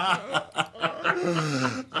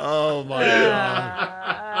 Oh my God.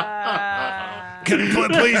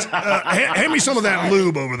 Please hand me some of that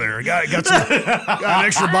lube over there. Got an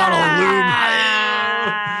extra bottle of lube.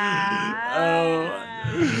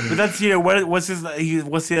 But that's, what's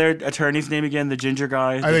the other attorney's name again? The ginger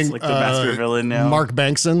guy? I think like the master villain now. Mark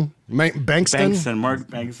Bankston. Bankston? Mark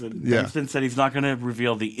Bankston. Yeah. Bankston said he's not going to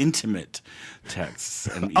reveal the intimate texts.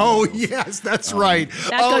 And Oh, yes, that's right.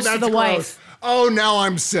 That goes that's to the gross. wife. Oh, now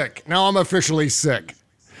I'm sick. Now I'm officially sick.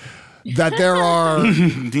 That there are oh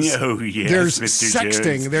yes, there's Mr.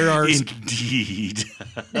 sexting. Jones. There are Indeed.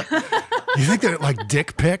 You think they're like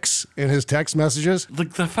dick pics in his text messages?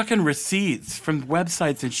 Like the fucking receipts from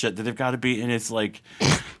websites and shit that they've got to be, and it's like,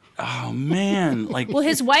 oh man, like. Well,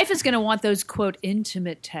 his wife is going to want those quote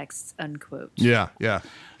intimate texts unquote. Yeah.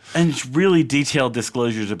 And it's really detailed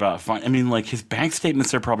disclosures about I mean, like his bank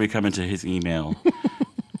statements are probably coming to his email.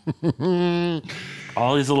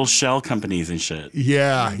 All these little shell companies and shit.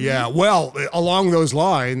 Yeah. Well, along those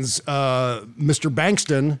lines, Mr.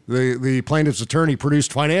 Bankston, the plaintiff's attorney,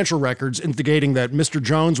 produced financial records indicating that Mr.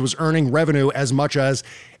 Jones was earning revenue as much as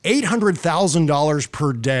 $800,000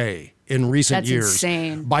 per day in recent years. That's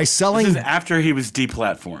insane. By selling. This is after he was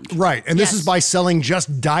deplatformed. Right. And this is by selling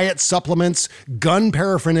just diet supplements, gun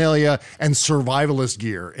paraphernalia, and survivalist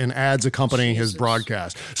gear in ads accompanying his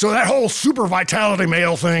broadcast. So that whole Super Vitality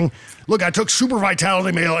Mail thing, look, I took Super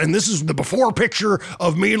Vitality Mail, and this is the before picture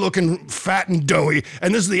of me looking fat and doughy,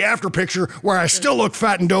 and this is the after picture where I still look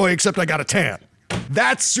fat and doughy, except I got a tan.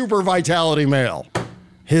 That's Super Vitality Mail.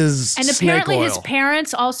 His And snake apparently oil. his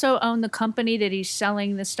parents also own the company that he's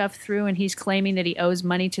selling this stuff through, and he's claiming that he owes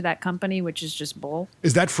money to that company, which is just bull.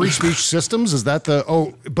 Is that Free Speech Systems? Is that the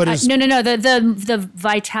but is No. The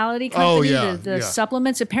Vitality company, yeah, the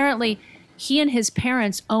supplements. Apparently, he and his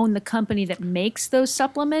parents own the company that makes those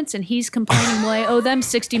supplements, and he's complaining, well, I owe them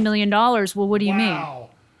 $60 million. Well, what do you mean?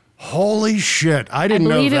 Holy shit. I didn't know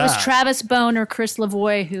that. I believe it was Travis Bone or Chris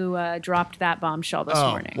Lavoie who dropped that bombshell this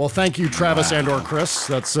morning. Well, thank you, Travis and or Chris.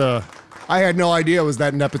 That's I had no idea it was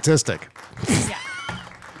that nepotistic.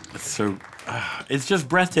 It's so it's just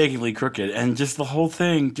breathtakingly crooked, and just the whole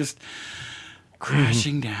thing just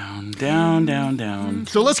crashing down.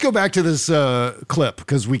 So let's go back to this clip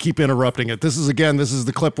because we keep interrupting it. This is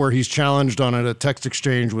the clip where he's challenged on a text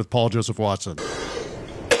exchange with Paul Joseph Watson.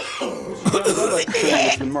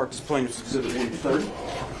 It's been marked as plaintiff's exhibit 130.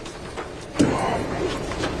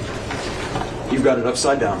 You've got it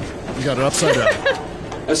upside down. You got it upside down.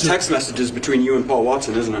 That's text messages between you and Paul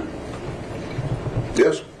Watson, isn't it?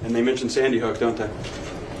 Yes. And they mention Sandy Hook, don't they?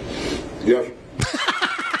 Yes.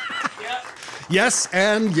 Yes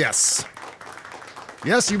and yes.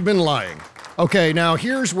 Yes, you've been lying. Okay, now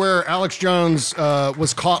here's where Alex Jones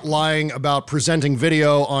was caught lying about presenting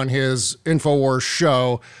video on his InfoWars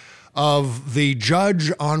show of the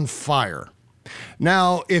judge on fire.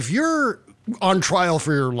 Now, if you're on trial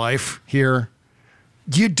for your life here,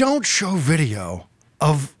 you don't show video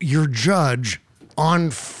of your judge on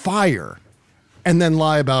fire and then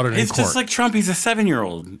lie about it in It's court. just like Trump. He's a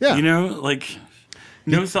 7-year-old. Yeah. You know, like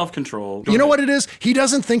no self-control. You know what it is? He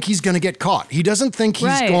doesn't think he's going to get caught. He doesn't think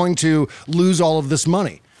he's going to lose all of this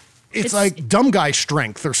money. It's like dumb guy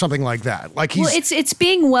strength or something like that. Like he's it's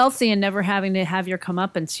being wealthy and never having to have your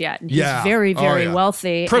comeuppance yet. And he's very, very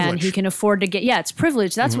wealthy, Privilege. and he can afford to get. Yeah, it's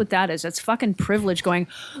privilege. That's what that is. That's fucking privilege. Going,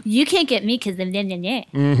 you can't get me because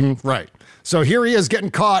right. So here he is getting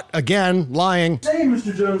caught again lying. Saying,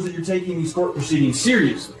 Mr. Jones, that you're taking these court proceedings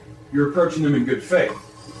seriously. You're approaching them in good faith.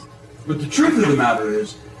 But the truth of the matter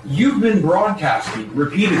is, you've been broadcasting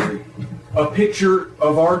repeatedly a picture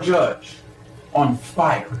of our judge on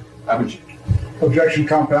fire, haven't you? Objection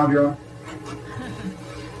compound, Your Honor.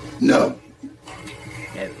 No.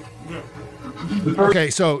 Okay,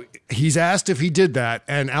 so he's asked if he did that,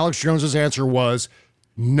 and Alex Jones's answer was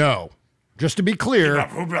no. Just to be clear,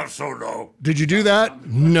 did you do that?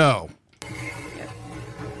 No.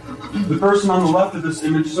 The person on the left of this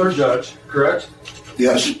image is our judge, correct?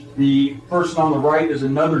 Yes. The person on the right is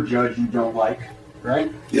another judge you don't like,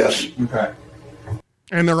 right? Yes. Okay.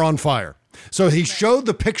 And they're on fire. So he showed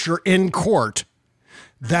the picture in court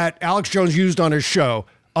that Alex Jones used on his show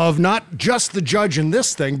of not just the judge in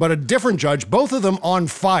this thing, but a different judge, both of them on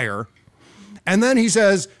fire. And then he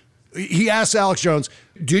asks Alex Jones,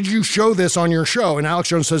 did you show this on your show? And Alex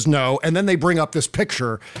Jones says no. And then they bring up this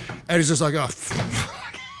picture and he's just like, oh,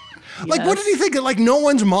 like, what did he think? Like, no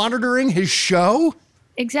one's monitoring his show?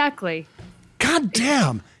 Exactly. God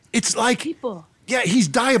damn. It's like, people. Yeah, he's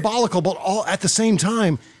diabolical, but all at the same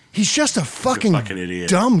time, he's just a fucking idiot.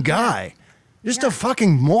 dumb guy. Just a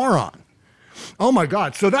fucking moron. Oh my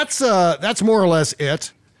God. So that's more or less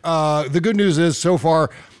it. The good news is so far,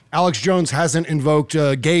 Alex Jones hasn't invoked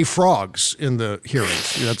gay frogs in the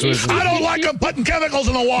hearings. That's what I don't like them putting chemicals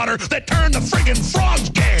in the water that turn the friggin' frogs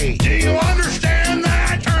gay. Do you understand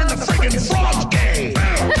that? Turn the friggin' frogs gay.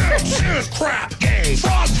 Serious crap. Gay.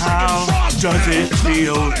 Frogs. How does it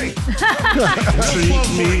feel? Treat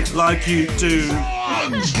me like you do.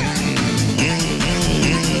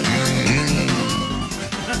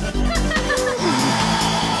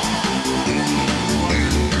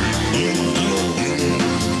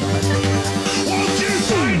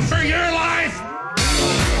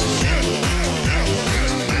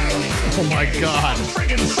 Oh my God.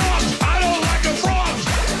 Friggin' frogs. I don't like the frogs.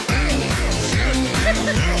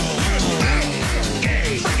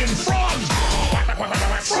 Gay. Friggin' frogs.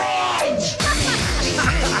 Frogs.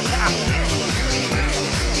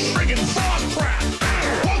 Friggin' frog crap.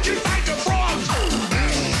 Won't you fight the frogs?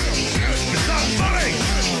 It's not funny.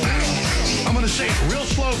 I'm going to say it real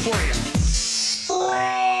slow for you.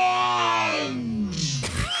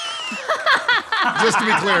 Just to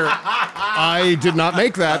be clear, I did not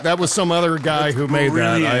make that. That was some other guy who made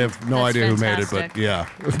that. I have no idea who made it, but yeah,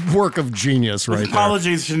 work of genius right there.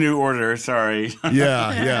 Apologies to New Order. Sorry.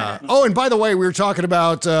 Yeah. Oh, and by the way, we were talking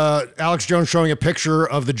about Alex Jones showing a picture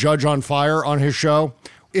of the judge on fire on his show.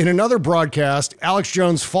 In another broadcast, Alex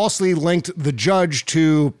Jones falsely linked the judge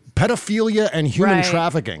to pedophilia and human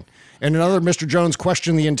trafficking. And another, Mr. Jones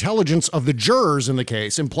questioned the intelligence of the jurors in the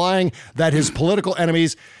case, implying that his political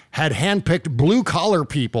enemies had handpicked blue-collar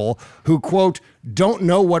people who, quote, don't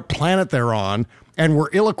know what planet they're on and were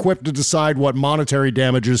ill-equipped to decide what monetary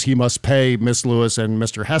damages he must pay Miss Lewis and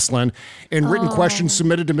Mr. Heslin. In written questions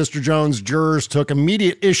submitted to Mr. Jones, jurors took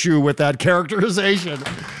immediate issue with that characterization.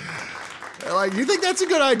 Like, you think that's a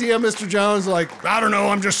good idea, Mr. Jones? Like, I don't know,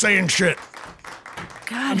 I'm just saying shit.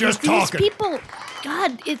 God, I'm just these talking. people,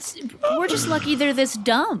 God, we're just lucky they're this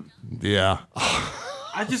dumb. Yeah.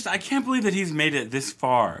 I can't believe that he's made it this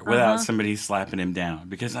far without somebody slapping him down.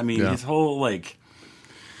 Because, I mean, his whole, like...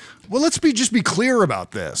 Well, let's just be clear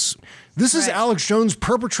about this. This is Alex Jones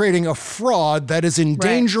perpetrating a fraud that is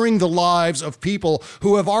endangering the lives of people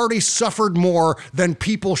who have already suffered more than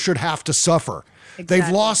people should have to suffer. Exactly. They've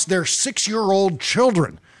lost their 6-year-old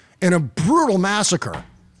children in a brutal massacre,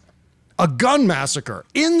 a gun massacre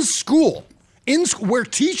in school. Where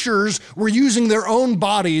teachers were using their own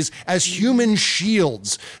bodies as human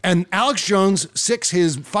shields. And Alex Jones sicks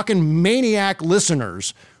his fucking maniac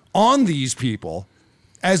listeners on these people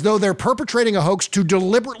as though they're perpetrating a hoax to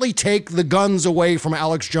deliberately take the guns away from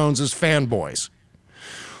Alex Jones's fanboys.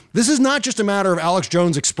 This is not just a matter of Alex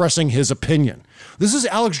Jones expressing his opinion. This is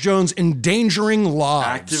Alex Jones endangering lives.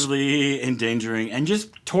 Actively endangering and just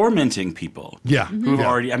tormenting people. Yeah. Who've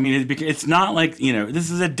already, I mean, it's not like,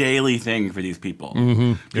 this is a daily thing for these people.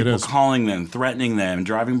 Mm-hmm. People It is. calling them, threatening them,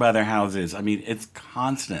 driving by their houses. I mean, it's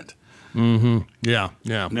constant. Mm-hmm. Yeah.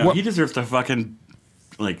 No, he deserves to fucking,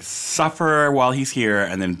 suffer while he's here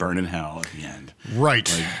and then burn in hell at the end.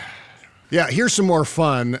 Right. Yeah, here's some more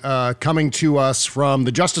fun coming to us from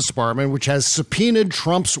the Justice Department, which has subpoenaed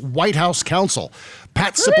Trump's White House counsel.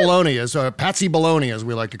 Pat Cipollone, Patsy Baloney, as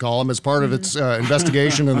we like to call him, as part of its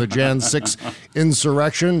investigation in the Jan 6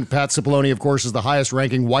 insurrection. Pat Cipollone, of course, is the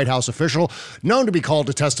highest-ranking White House official, known to be called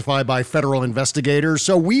to testify by federal investigators.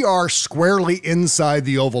 So we are squarely inside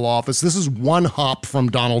the Oval Office. This is one hop from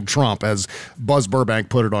Donald Trump, as Buzz Burbank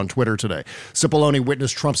put it on Twitter today. Cipollone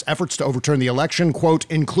witnessed Trump's efforts to overturn the election, quote,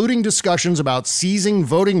 including discussions about seizing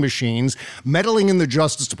voting machines, meddling in the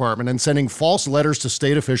Justice Department, and sending false letters to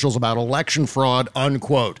state officials about election fraud,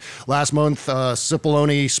 unquote. Last month,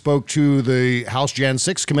 Cipollone spoke to the House Jan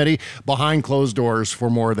 6 committee behind closed doors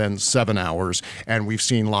for more than 7 hours, and we've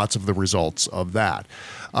seen lots of the results of that.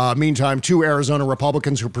 Meantime, 2 Arizona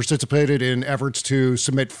Republicans who participated in efforts to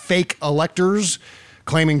submit fake electors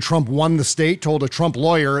claiming Trump won the state told a Trump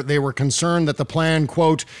lawyer they were concerned that the plan,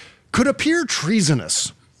 quote, could appear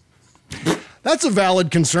treasonous. That's a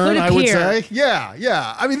valid concern, I would say.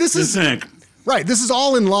 Yeah. I mean, this is right. This is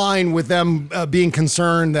all in line with them being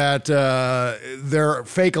concerned that they're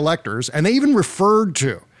fake electors, and they even referred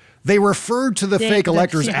to the fake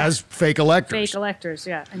electors as fake electors. Fake electors,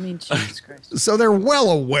 yeah. I mean, Jesus Christ. So they're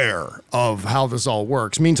well aware of how this all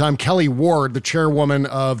works. Meantime, Kelly Ward, the chairwoman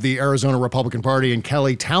of the Arizona Republican Party, and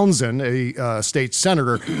Kelly Townsend, a state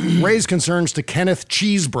senator, raised concerns to Kenneth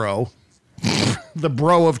Cheesebro, the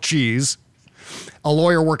bro of cheese, a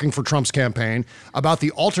lawyer working for Trump's campaign, about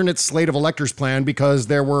the alternate slate of electors plan because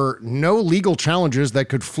there were no legal challenges that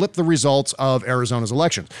could flip the results of Arizona's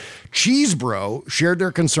elections. Cheesebro shared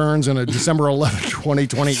their concerns in a December 11,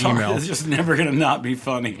 2020 email. It's just never going to not be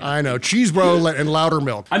funny. I know. Cheesebro and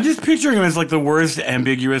Loudermilk. I'm just picturing him as like the worst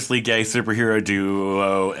ambiguously gay superhero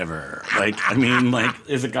duo ever. Like, I mean, like,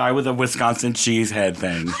 there's a guy with a Wisconsin cheese head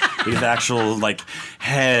thing. His actual, like,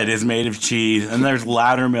 head is made of cheese. And there's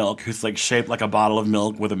Loudermilk, who's, like, shaped like a bottle of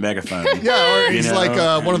milk with a megaphone. Yeah, or he's like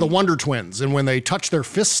one of the Wonder Twins. And when they touch their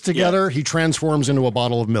fists together, he transforms into a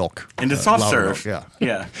bottle of milk. Into soft serve.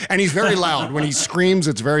 Yeah. And he's very loud. When he screams,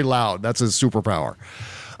 it's very loud. That's his superpower.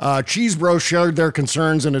 Cheesebro shared their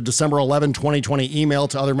concerns in a December 11, 2020 email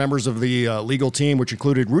to other members of the legal team, which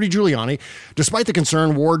included Rudy Giuliani. Despite the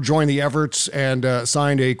concern, Ward joined the efforts and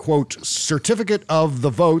signed a, quote, certificate of the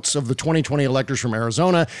votes of the 2020 electors from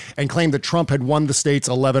Arizona and claimed that Trump had won the state's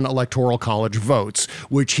 11 electoral college votes,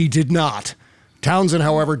 which he did not. Townsend,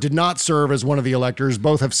 however, did not serve as one of the electors.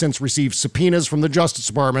 Both have since received subpoenas from the Justice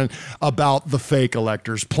Department about the fake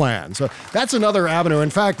electors plan. So that's another avenue. In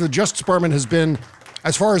fact, the Justice Department has been,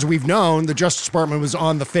 as far as we've known, the Justice Department was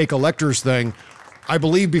on the fake electors thing, I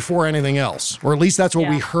believe, before anything else. Or at least that's what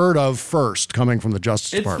we heard of first coming from the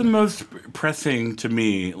Justice Department. It's the most pressing to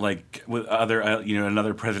me, like with other,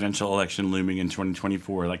 another presidential election looming in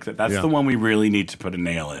 2024. Like that's the one we really need to put a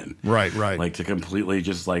nail in. Right. Like to completely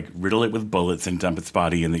just like riddle it with bullets and dump its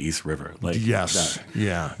body in the East River. Like yes.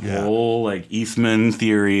 Yeah. Whole like Eastman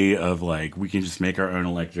theory of like we can just make our own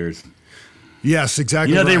electors. Yes,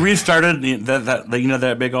 exactly. They restarted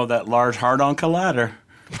that big old that large hard-on collider.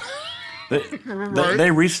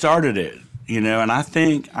 They restarted it, and I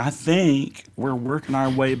think we're working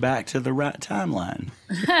our way back to the right timeline.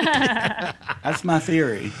 That's my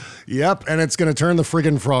theory. Yep, and it's going to turn the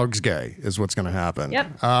friggin' frogs gay is what's going to happen.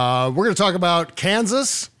 Yep. We're going to talk about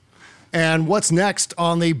Kansas and what's next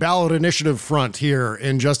on the ballot initiative front here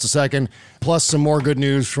in just a second, plus some more good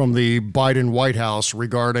news from the Biden White House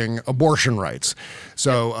regarding abortion rights.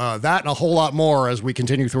 So that and a whole lot more as we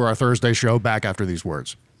continue through our Thursday show back after these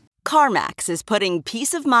words. CarMax is putting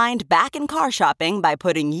peace of mind back in car shopping by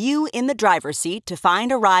putting you in the driver's seat to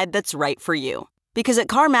find a ride that's right for you. Because at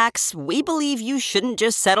CarMax, we believe you shouldn't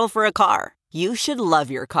just settle for a car. You should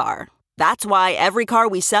love your car. That's why every car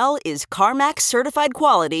we sell is CarMax certified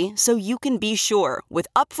quality, so you can be sure with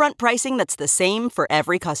upfront pricing that's the same for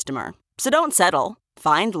every customer. So don't settle.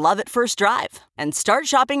 Find love at first drive and start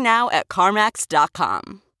shopping now at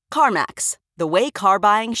CarMax.com. CarMax, the way car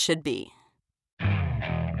buying should be.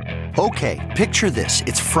 Okay, picture this.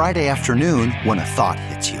 It's Friday afternoon when a thought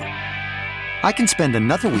hits you. I can spend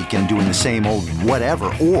another weekend doing the same old whatever,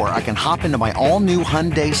 or I can hop into my all-new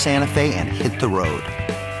Hyundai Santa Fe and hit the road.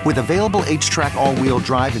 With available H-Track all-wheel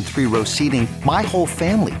drive and 3-row seating, my whole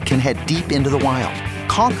family can head deep into the wild.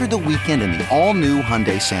 Conquer the weekend in the all-new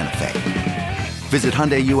Hyundai Santa Fe. Visit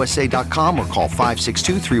HyundaiUSA.com or call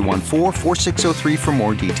 562-314-4603 for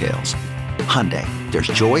more details. Hyundai, there's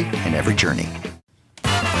joy in every journey.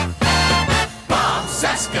 Bob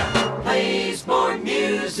Cesca plays more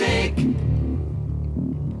music.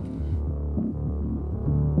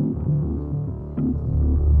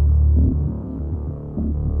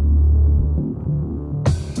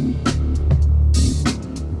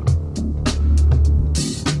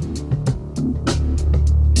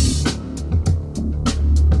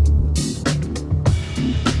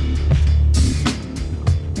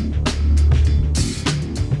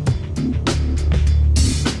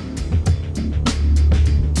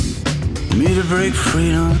 Me to break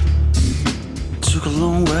freedom took a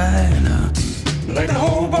long ride now. Like the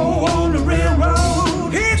hobo on the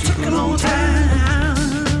railroad, it took a long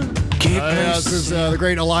time. This is the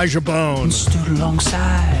great Elijah Bones. Stood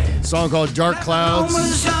alongside. A song called Dark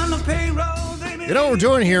Clouds. You know what we're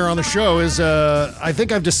doing here on the show is I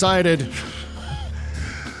think I've decided.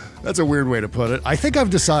 That's a weird way to put it. I think I've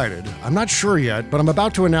decided. I'm not sure yet, but I'm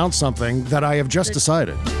about to announce something that I have just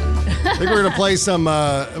decided. I think we're going to play some,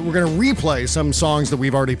 we're going to replay some songs that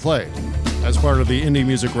we've already played as part of the indie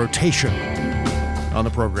music rotation on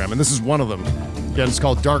the program. And this is one of them. Again, it's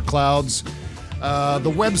called Dark Clouds.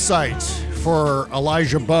 The website for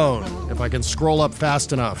Elijah Bone, if I can scroll up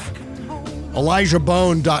fast enough.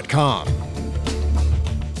 ElijahBone.com.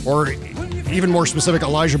 Or even more specific,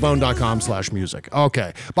 ElijahBone.com/music.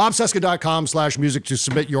 Okay. BobCesca.com/music to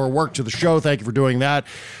submit your work to the show. Thank you for doing that.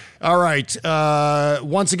 All right.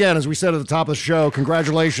 Once again, as we said at the top of the show,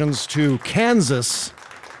 congratulations to Kansas.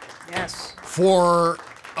 Yes. For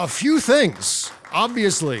a few things.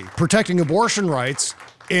 Obviously, protecting abortion rights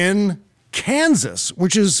in Kansas,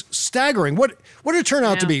 which is staggering. What did it turn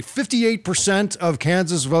out to be? 58% of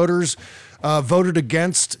Kansas voters voted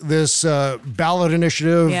against this ballot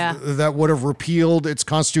initiative that would have repealed its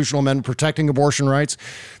constitutional amendment protecting abortion rights.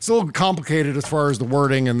 It's a little complicated as far as the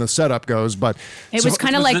wording and the setup goes, but it was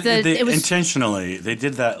kind of like it was intentionally. They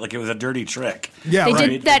did that like it was a dirty trick. Yeah, they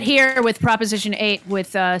did that here with Proposition 8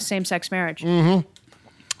 with same-sex marriage. Mm-hmm.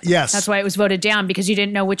 Yes. That's why it was voted down, because you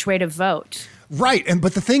didn't know which way to vote. Right.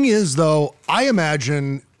 But the thing is, though, I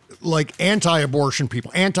imagine like anti-abortion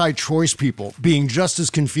people, anti-choice people being just as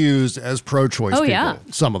confused as pro-choice people. Yeah.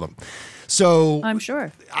 Some of them. So I'm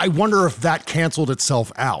sure. I wonder if that canceled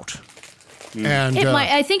itself out. And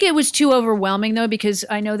I think it was too overwhelming, though, because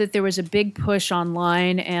I know that there was a big push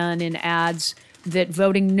online and in ads that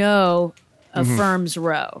voting no affirms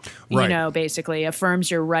Roe. Right. You know, basically affirms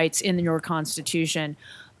your rights in your Constitution.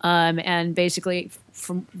 And basically,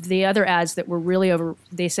 from the other ads that were really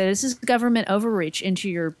they said this is government overreach into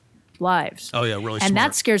your lives. Oh, yeah, really and smart.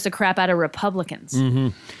 that scares the crap out of Republicans. Mm-hmm.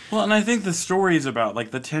 Well, and I think the story is about like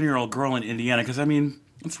the 10-year-old girl in Indiana, because I mean,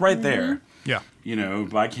 it's right there. Yeah. You know,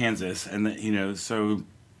 by Kansas. And, you know, so.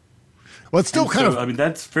 Well, it's still kind of. I mean,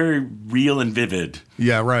 that's very real and vivid.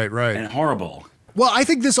 Yeah, right. And horrible. Well, I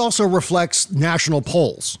think this also reflects national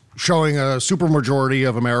polls showing a supermajority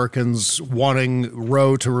of Americans wanting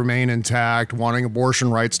Roe to remain intact, wanting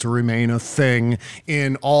abortion rights to remain a thing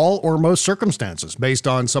in all or most circumstances based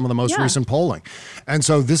on some of the most recent polling. And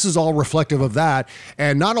so this is all reflective of that,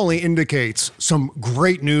 and not only indicates some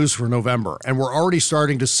great news for November, and we're already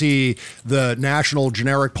starting to see the national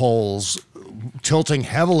generic polls tilting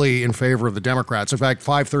heavily in favor of the Democrats. In fact,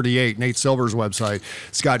 538, Nate Silver's website,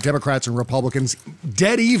 it's got Democrats and Republicans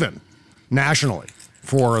dead even nationally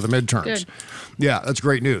for the midterms. Good. Yeah, that's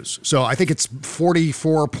great news. So I think it's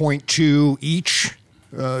 44.2 each,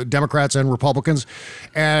 Democrats and Republicans.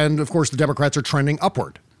 And of course, the Democrats are trending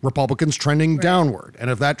upward, Republicans trending downward. And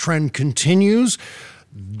if that trend continues,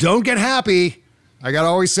 don't get happy. I got to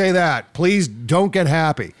always say that. Please don't get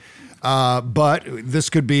happy. But this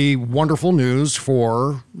could be wonderful news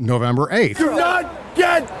for November 8th. Do not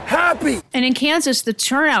get happy. And in Kansas, the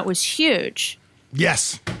turnout was huge.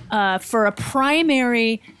 Yes. For a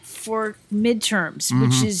primary for midterms,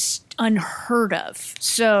 which is unheard of.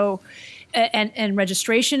 So, and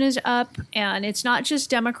registration is up, and it's not just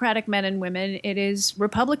Democratic men and women. It is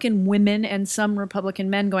Republican women and some Republican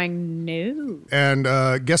men going, no. And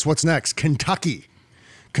guess what's next? Kentucky.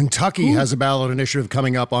 Kentucky has a ballot initiative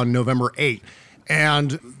coming up on November 8th.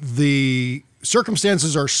 And the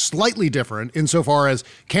circumstances are slightly different insofar as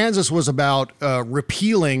Kansas was about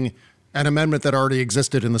repealing an amendment that already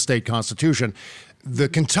existed in the state constitution. The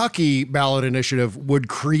Kentucky ballot initiative would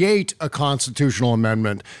create a constitutional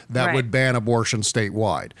amendment that would ban abortion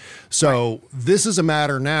statewide. So this is a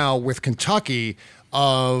matter now with Kentucky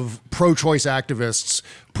of pro-choice activists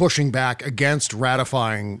pushing back against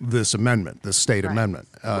ratifying this amendment, this state amendment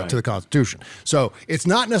to the Constitution. So it's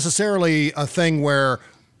not necessarily a thing where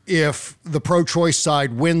if the pro-choice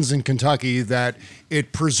side wins in Kentucky that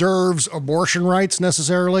it preserves abortion rights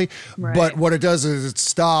necessarily, but what it does is it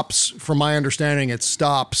stops, from my understanding, it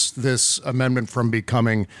stops this amendment from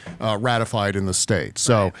becoming ratified in the state.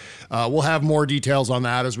 So we'll have more details on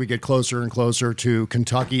that as we get closer and closer to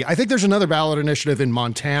Kentucky. I think there's another ballot initiative in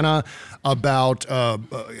Montana about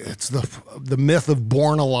it's the myth of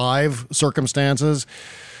born alive circumstances.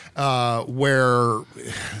 Where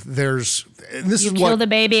there's you kill the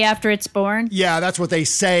baby after it's born. Yeah, that's what they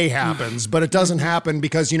say happens, but it doesn't happen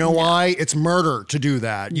because you know why? It's murder to do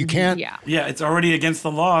that. You can't. Yeah, it's already against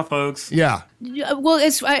the law, folks. Yeah. Well,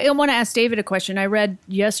 I want to ask David a question. I read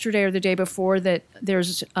yesterday or the day before that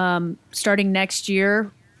there's starting next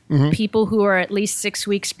year, people who are at least 6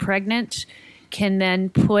 weeks pregnant can then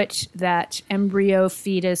put that embryo,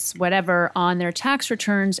 fetus, whatever, on their tax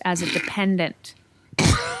returns as a dependent.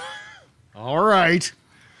 All right.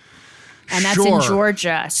 And that's in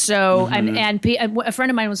Georgia. So, a friend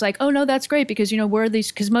of mine was like, oh, no, that's great because, you know,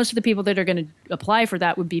 because most of the people that are going to apply for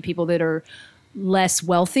that would be people that are less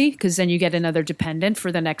wealthy, because then you get another dependent for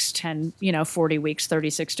the next 10, 40 weeks,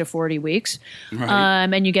 36 to 40 weeks. Right.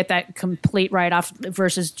 And you get that complete write-off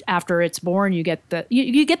versus after it's born, you get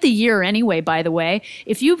you get the year anyway, by the way.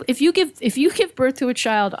 If you give birth to a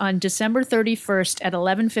child on December 31st at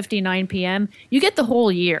 11:59 p.m., you get the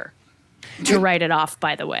whole year to write it off,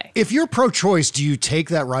 by the way. If you're pro-choice, do you take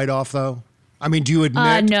that write-off, though? I mean, do you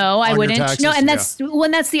admit? No, I on your wouldn't. taxes? No, and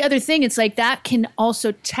that's the other thing. It's like that can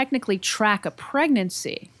also technically track a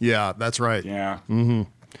pregnancy. Yeah, that's right. Yeah. Mm-hmm.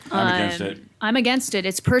 I'm against it. I'm against it.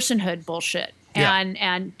 It's personhood bullshit. Yeah.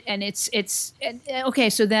 And it's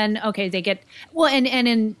okay. So then, they get,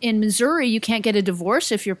 and in Missouri, you can't get a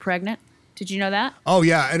divorce if you're pregnant. Did you know that? Oh,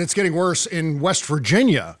 yeah, and it's getting worse in West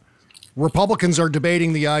Virginia. Republicans are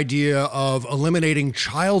debating the idea of eliminating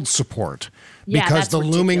child support because the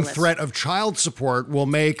looming threat of child support will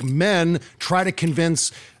make men try to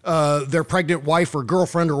convince their pregnant wife or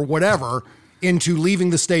girlfriend or whatever into leaving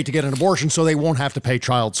the state to get an abortion so they won't have to pay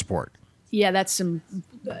child support. Yeah, that's some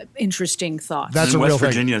interesting thoughts. That's in a West real thing.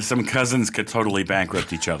 Virginia, some cousins could totally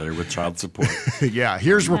bankrupt each other with child support. Yeah,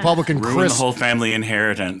 here's Republican Ruin Chris. the whole family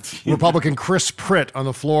inheritance. Republican Chris Pritt on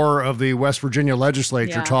the floor of the West Virginia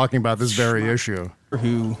legislature talking about this very issue.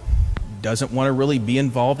 Who doesn't want to really be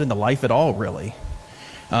involved in the life at all, really.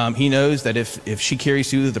 He knows that if she carries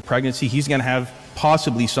through the pregnancy, he's going to have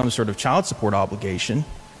possibly some sort of child support obligation.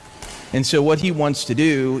 And so what he wants to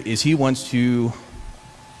do is he wants to,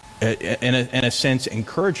 in a sense,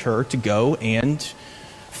 encourage her to go and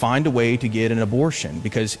find a way to get an abortion,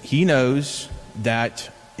 because he knows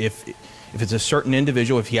that if it's a certain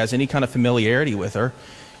individual, if he has any kind of familiarity with her,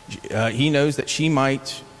 he knows that she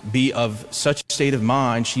might be of such a state of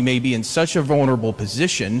mind, she may be in such a vulnerable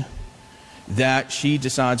position that she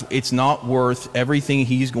decides it's not worth everything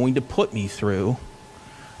he's going to put me through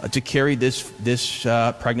to carry this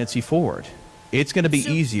pregnancy forward. It's going to be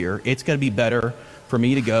easier. It's going to be better for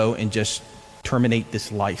me to go and just terminate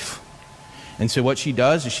this life. And so what she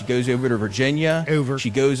does is she goes over to Virginia. She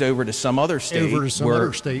goes over to some other state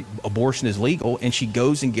where abortion is legal, and she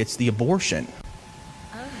goes and gets the abortion.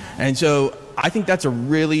 And so I think that's a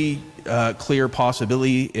really clear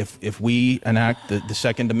possibility if we enact the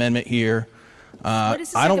Second Amendment here. I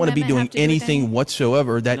don't want to be doing anything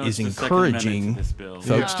whatsoever that is encouraging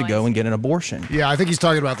folks to go and get an abortion. Yeah, I think he's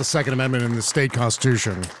talking about the Second Amendment in the state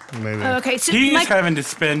constitution. Maybe. Okay, so he's having to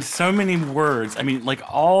spend so many words. I mean, like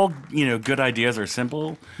all good ideas are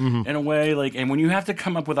simple in a way. Like, and when you have to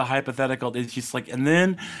come up with a hypothetical, it's just like, and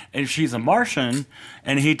then if she's a Martian,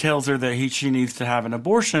 and he tells her that she needs to have an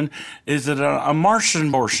abortion, is it a Martian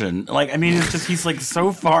abortion? Like, I mean, it's just he's like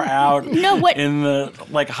so far out in the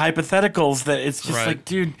like hypotheticals that it's just like,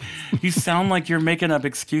 dude, you sound like you're making up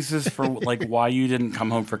excuses for like why you didn't come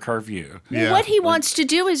home for curfew. Well, what he wants to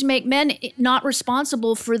do is make men not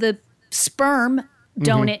responsible for the sperm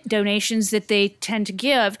donations that they tend to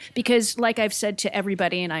give, because like I've said to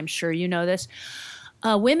everybody, and I'm sure you know this,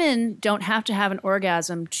 women don't have to have an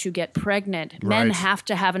orgasm to get pregnant. Men have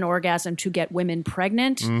to have an orgasm to get women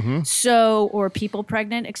pregnant. Or people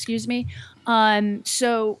pregnant, excuse me.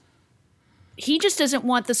 So he just doesn't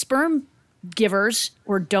want the sperm givers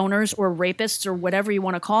or donors or rapists or whatever you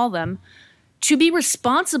want to call them to be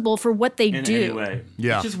responsible for what they do. Any way.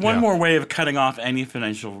 It's just one more way of cutting off any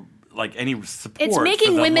financial, like any support. It's making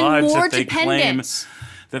for the women lives more that they dependent. claim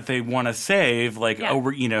that they want to save, like,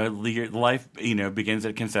 your life, begins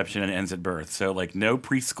at conception and ends at birth. So, like, no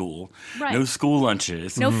preschool, no school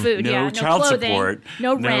lunches, no food, no no child clothing, support,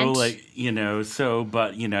 no rent.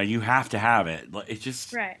 but you have to have it. It's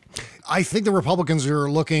just I think the Republicans are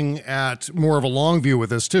looking at more of a long view with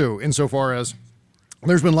this, too, insofar as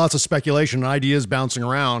there's been lots of speculation and ideas bouncing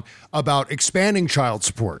around about expanding child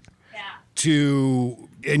support to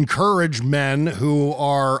encourage men who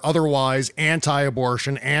are otherwise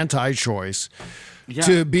anti-abortion, anti-choice,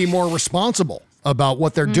 to be more responsible about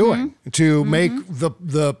what they're doing, to make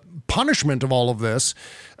the punishment of all of this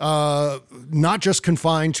not just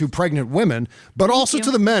confined to pregnant women, but also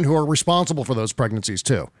to the men who are responsible for those pregnancies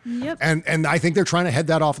too. Yep. And I think they're trying to head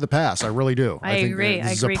that off the pass. I really do. I think agree.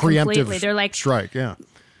 This is I agree a preemptive completely. They're like strike. Yeah.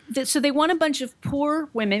 So they want a bunch of poor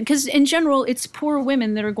women, because in general, it's poor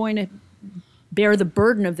women that are going to bear the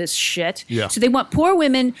burden of this shit. Yeah. So they want poor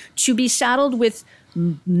women to be saddled with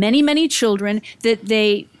many, many children that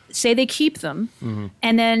they say they keep them.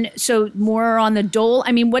 And then so more on the dole.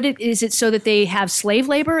 I mean, is it so that they have slave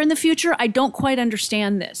labor in the future? I don't quite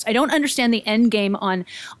understand this. I don't understand the end game on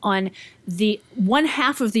the one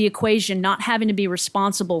half of the equation not having to be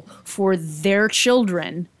responsible for their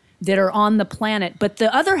children that are on the planet. But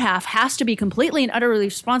the other half has to be completely and utterly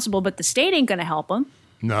responsible, but the state ain't going to help them.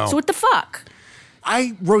 No. So what the fuck?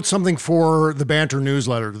 I wrote something for the Banter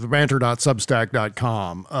newsletter,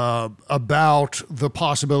 thebanter.substack.com, about the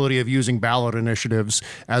possibility of using ballot initiatives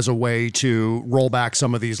as a way to roll back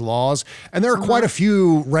some of these laws. And there are quite a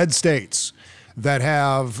few red states that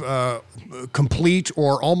have complete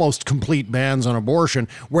or almost complete bans on abortion,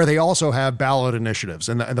 where they also have ballot initiatives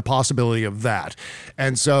and the possibility of that.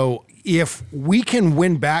 And so if we can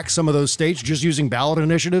win back some of those states just using ballot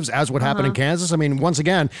initiatives, as what happened in Kansas, I mean, once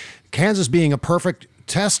again, Kansas being a perfect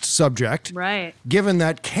test subject, right? Given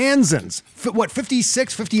that Kansans,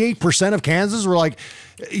 58% of Kansans were like,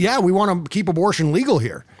 yeah, we want to keep abortion legal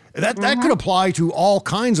here. That could apply to all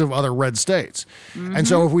kinds of other red states. And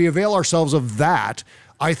so if we avail ourselves of that,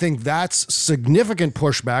 I think that's significant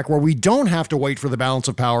pushback where we don't have to wait for the balance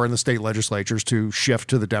of power in the state legislatures to shift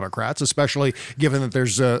to the Democrats, especially given that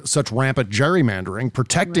there's such rampant gerrymandering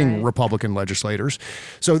protecting Republican legislators.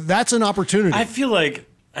 So that's an opportunity. I feel like,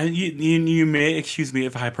 you may excuse me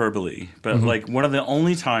if hyperbole, but like one of the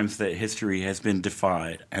only times that history has been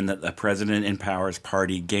defied and that the president in power's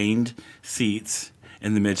party gained seats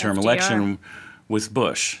in the midterm election was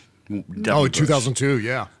Bush. Bush. 2002,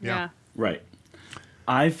 yeah. Right.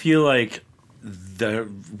 I feel like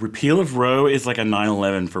the repeal of Roe is like a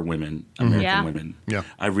 9/11 for women, American women. Yeah.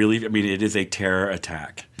 I mean, it is a terror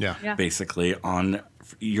attack, basically, on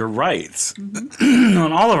your rights,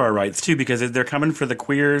 on all of our rights, too, because they're coming for the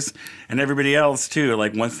queers and everybody else, too,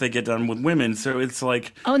 like once they get done with women. So it's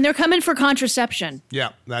like... Oh, and they're coming for contraception. Yeah,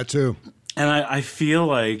 that too. And I feel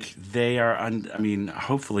like they are,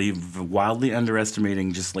 hopefully wildly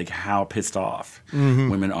underestimating just like how pissed off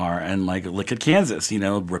women are. And like, look at Kansas,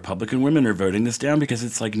 Republican women are voting this down because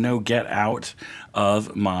it's like, no, get out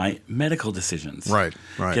of my medical decisions. Right.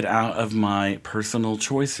 Get out of my personal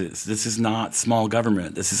choices. This is not small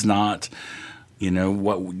government. This is not,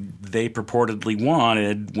 what they purportedly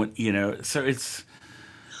wanted. So it's...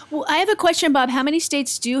 Well, I have a question, Bob. How many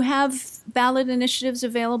states do have ballot initiatives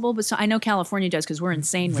available? But so I know California does because we're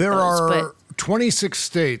insane with there those. There but are 26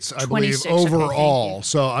 states, I 26, believe, overall. okay,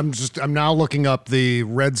 so I'm now looking up the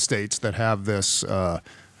red states that have this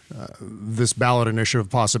this ballot initiative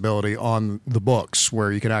possibility on the books,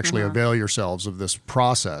 where you can actually avail yourselves of this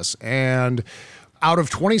process. And out of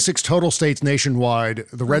 26 total states nationwide,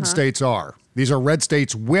 the red states are. These are red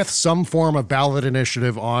states with some form of ballot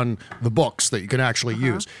initiative on the books that you can actually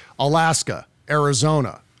use. Alaska,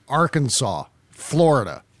 Arizona, Arkansas,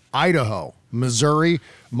 Florida, Idaho, Missouri,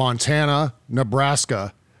 Montana,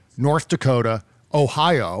 Nebraska, North Dakota,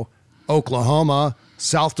 Ohio, Oklahoma,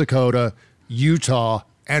 South Dakota, Utah,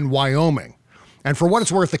 and Wyoming. And for what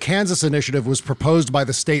it's worth, the Kansas initiative was proposed by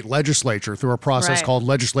the state legislature through a process called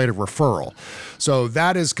legislative referral. So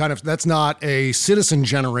that is that's not a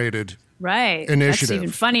citizen-generated initiative. That's even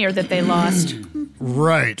funnier that they lost.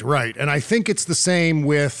 Right. And I think it's the same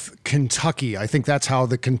with Kentucky. I think that's how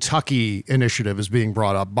the Kentucky initiative is being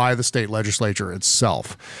brought up by the state legislature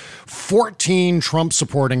itself. 14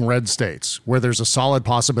 Trump-supporting red states where there's a solid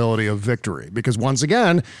possibility of victory. Because once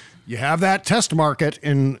again, you have that test market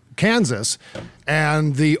in Kansas,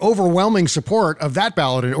 and the overwhelming support of that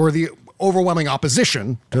ballot, or the overwhelming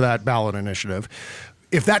opposition to that ballot initiative,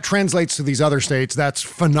 if that translates to these other states, that's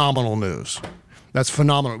phenomenal news. That's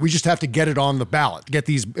phenomenal. We just have to get it on the ballot, get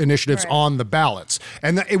these initiatives on the ballots.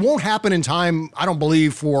 And it won't happen in time, I don't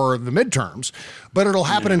believe, for the midterms, but it'll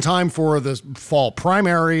happen in time for the fall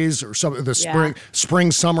primaries or some of the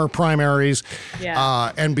spring, summer primaries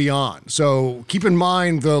and beyond. So keep in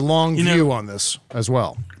mind the long view on this as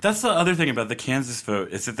well. That's the other thing about the Kansas vote,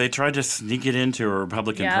 is that they tried to sneak it into a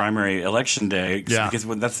Republican primary election day because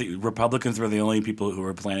the Republicans were the only people who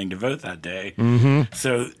were planning to vote that day.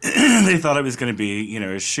 So they thought it was going to be,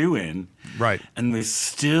 a shoo-in. Right. And they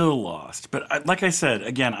still lost. But like I said,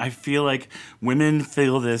 again, I feel like women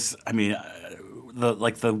feel this. I mean,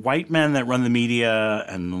 the white men that run the media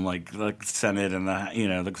and like the Senate and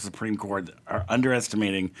the Supreme Court are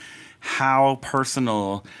underestimating how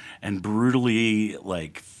personal and brutally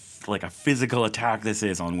like a physical attack this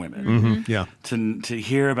is on women. To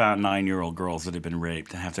hear about 9-year-old girls that have been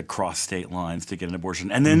raped and have to cross state lines to get an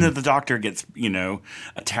abortion, and then the doctor gets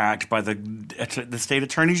attacked by the state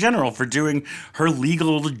attorney general for doing her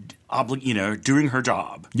legal doing her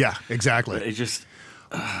job. Yeah, exactly. It just.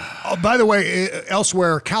 By the way,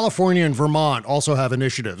 elsewhere, California and Vermont also have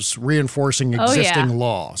initiatives reinforcing existing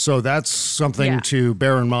law. So that's something to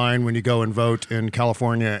bear in mind when you go and vote in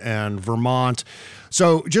California and Vermont.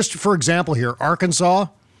 So just for example here, Arkansas,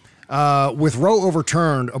 With Roe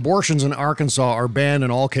overturned, abortions in Arkansas are banned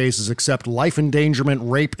in all cases except life endangerment,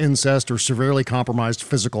 rape, incest, or severely compromised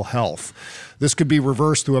physical health. This could be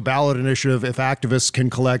reversed through a ballot initiative if activists can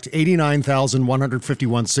collect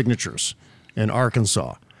 89,151 signatures in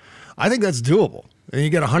Arkansas. I think that's doable. And you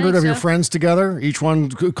get 100 of your friends together, each one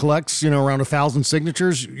collects, around 1,000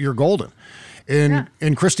 signatures, you're golden.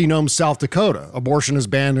 In Christie Gnomes, South Dakota, abortion is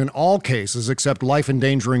banned in all cases except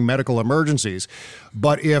life-endangering medical emergencies.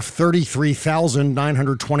 But if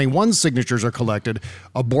 33,921 signatures are collected,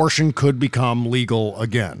 abortion could become legal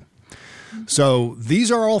again. So these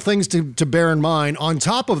are all things to bear in mind, on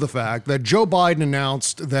top of the fact that Joe Biden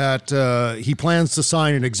announced that he plans to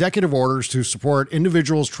sign an executive orders to support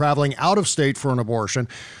individuals traveling out of state for an abortion.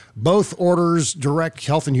 Both orders direct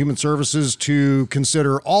Health and Human Services to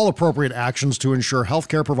consider all appropriate actions to ensure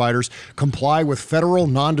healthcare providers comply with federal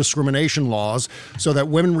non-discrimination laws so that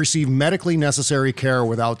women receive medically necessary care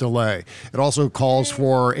without delay. It also calls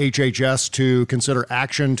for HHS to consider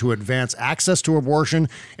action to advance access to abortion,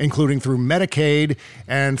 including through Medicaid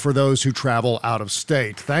and for those who travel out of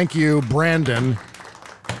state. Thank you, Brandon.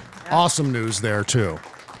 Awesome news there, too.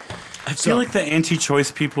 I feel like the anti-choice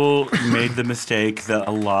people made the mistake that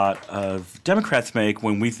a lot of Democrats make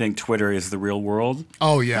when we think Twitter is the real world.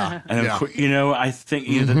 Oh, yeah. And, I think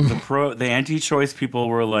the anti-choice people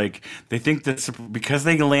were like, they think that because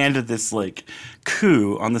they landed this,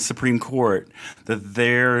 coup on the Supreme Court, that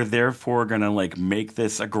they're therefore going to, make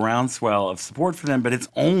this a groundswell of support for them, but it's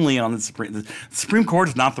only on the Supreme Court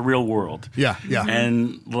is not the real world. Yeah, yeah.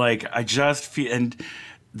 And, I just feel... and.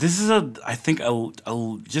 This is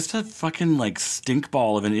just a fucking stink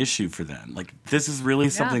ball of an issue for them. This is really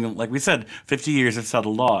something, like we said, 50 years of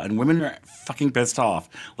settled law, and women are fucking pissed off.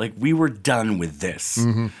 We were done with this.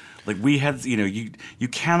 Mm-hmm. We had, you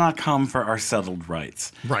cannot come for our settled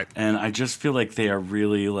rights. Right. And I just feel like they are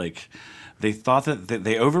really they thought that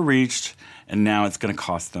they overreached. And now it's going to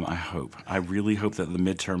cost them, I hope. I really hope that the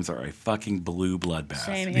midterms are a fucking blue bloodbath.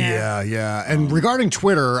 Same here. Yeah. And regarding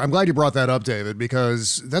Twitter, I'm glad you brought that up, David,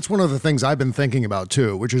 because that's one of the things I've been thinking about,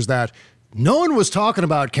 too, which is that no one was talking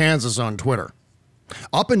about Kansas on Twitter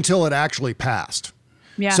up until it actually passed.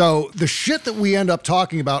 Yeah. So the shit that we end up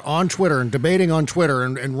talking about on Twitter and debating on Twitter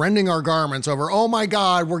and rending our garments over, oh my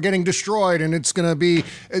God, we're getting destroyed and it's gonna be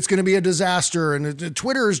a disaster, and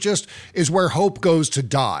Twitter is where hope goes to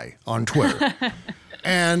die on Twitter.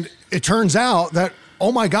 And it turns out that,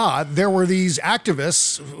 oh my God, there were these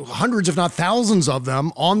activists, hundreds if not thousands of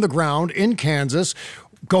them, on the ground in Kansas,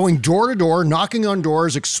 going door to door, knocking on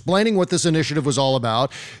doors, explaining what this initiative was all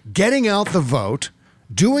about, getting out the vote,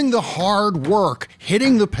 doing the hard work,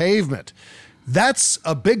 hitting the pavement. That's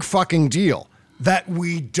a big fucking deal that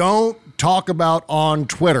we don't talk about on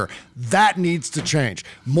Twitter. That needs to change.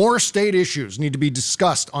 More state issues need to be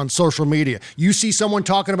discussed on social media. You see someone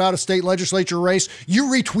talking about a state legislature race, you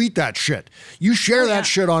retweet that shit. You share that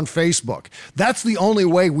shit on Facebook. That's the only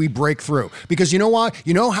way we break through. Because you know why?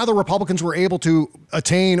 You know how the Republicans were able to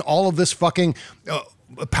attain all of this fucking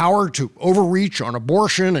power to overreach on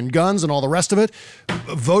abortion and guns and all the rest of it?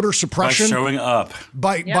 Voter suppression. By showing up.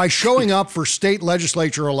 By showing up for state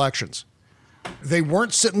legislature elections. They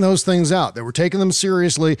weren't sitting those things out. They were taking them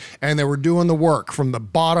seriously, and they were doing the work from the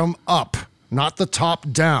bottom up, not the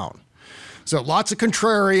top down. So lots of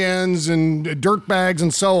contrarians and dirtbags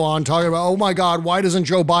and so on talking about, oh my God, why doesn't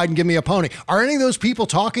Joe Biden give me a pony? Are any of those people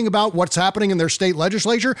talking about what's happening in their state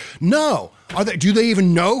legislature? No. Do they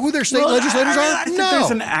even know who their state legislators are? I think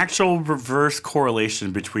there's an actual reverse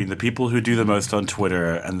correlation between the people who do the most on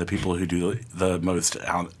Twitter and the people who do the most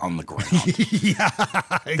on the ground.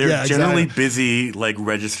 They're generally busy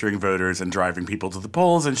registering voters and driving people to the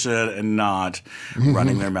polls and shit, and not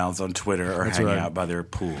running their mouths on Twitter or hanging out by their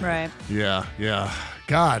pool. Right. Yeah.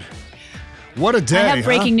 God, what a day. I have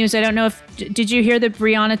breaking news. I don't know if did you hear the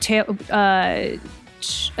Breonna Taylor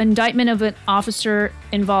indictment of an officer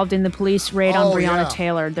involved in the police raid on Breonna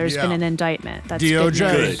Taylor? There's been an indictment. That's DOJ.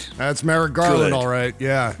 Good. That's Merrick Garland, all right.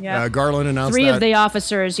 Yeah. Garland announced 3 that. of the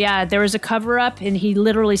officers. Yeah, there was a cover-up, and he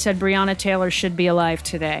literally said Breonna Taylor should be alive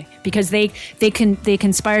today because they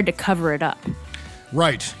conspired to cover it up.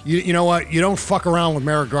 Right. You know what? You don't fuck around with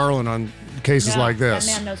Merrick Garland on cases like this.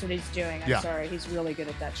 That man knows what he's doing. I'm sorry. He's really good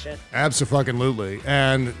at that shit. Absolutely.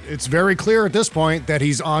 And it's very clear at this point that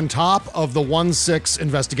he's on top of the 1-6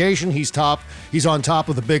 investigation. He's on top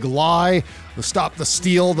of the big lie, the stop the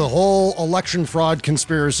steal, the whole election fraud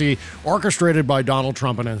conspiracy orchestrated by Donald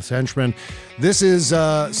Trump and his henchmen. This is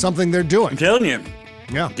something they're doing. I'm telling you.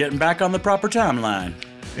 Yeah. Getting back on the proper timeline.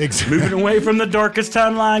 Exactly. Moving away from the darkest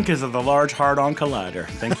timeline because of the Large Hadron Collider.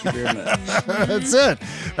 Thank you very much. That's it.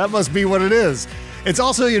 That must be what it is. It's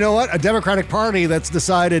also, you know what, a Democratic Party that's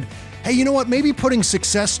decided, hey, you know what, maybe putting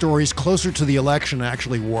success stories closer to the election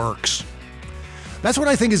actually works. That's what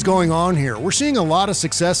I think is going on here. We're seeing a lot of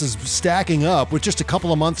successes stacking up with just a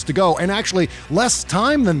couple of months to go, and actually less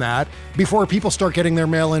time than that before people start getting their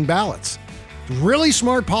mail-in ballots. Really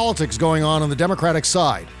smart politics going on the Democratic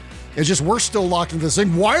side. It's just we're still locked into this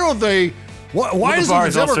thing. Why are they... Why the is bar it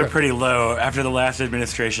is also pretty low after the last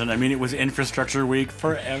administration. I mean, it was infrastructure week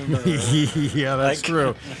forever. Yeah, that's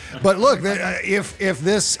true. But look, if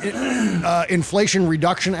this Inflation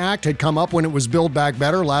Reduction Act had come up when it was Build Back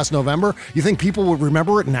Better last November, you think people would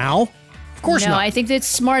remember it now? Of course not. No, I think it's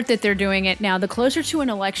smart that they're doing it now. The closer to an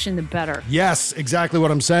election, the better. Yes, exactly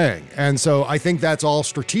what I'm saying. And so I think that's all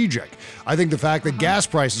strategic. I think the fact that gas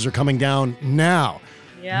prices are coming down now,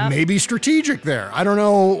 maybe strategic there. I don't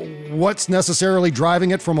know what's necessarily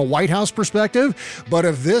driving it from a White House perspective, but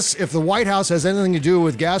if the White House has anything to do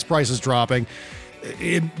with gas prices dropping,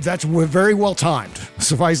 that's very well timed,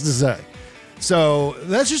 suffice to say. So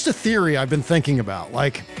that's just a theory I've been thinking about.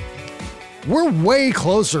 Like, we're way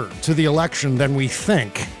closer to the election than we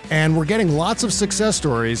think, and we're getting lots of success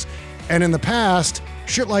stories. And in the past,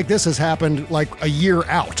 shit like this has happened like a year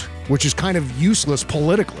out, which is kind of useless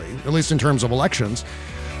politically, at least in terms of elections.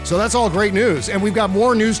 So that's all great news. And we've got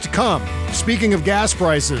more news to come. Speaking of gas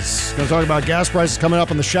prices, going to talk about gas prices coming up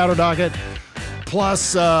on the shadow docket.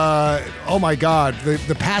 Plus, oh my God,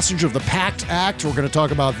 the passage of the PACT Act. We're going to talk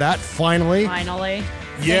about that finally. Finally.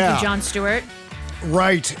 Yeah. Thank you, Jon Stewart.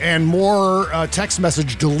 Right. And more text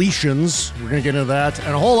message deletions. We're going to get into that.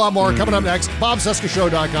 And a whole lot more coming up next.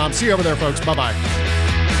 BobCescaShow.com. See you over there, folks. Bye-bye.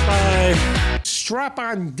 Bye.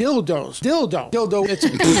 Strap-on dildos. Dildo. It's a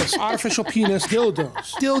penis. Artificial penis.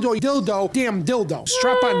 Dildos. Dildo. Damn dildo.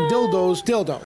 Strap-on dildos. Dildo.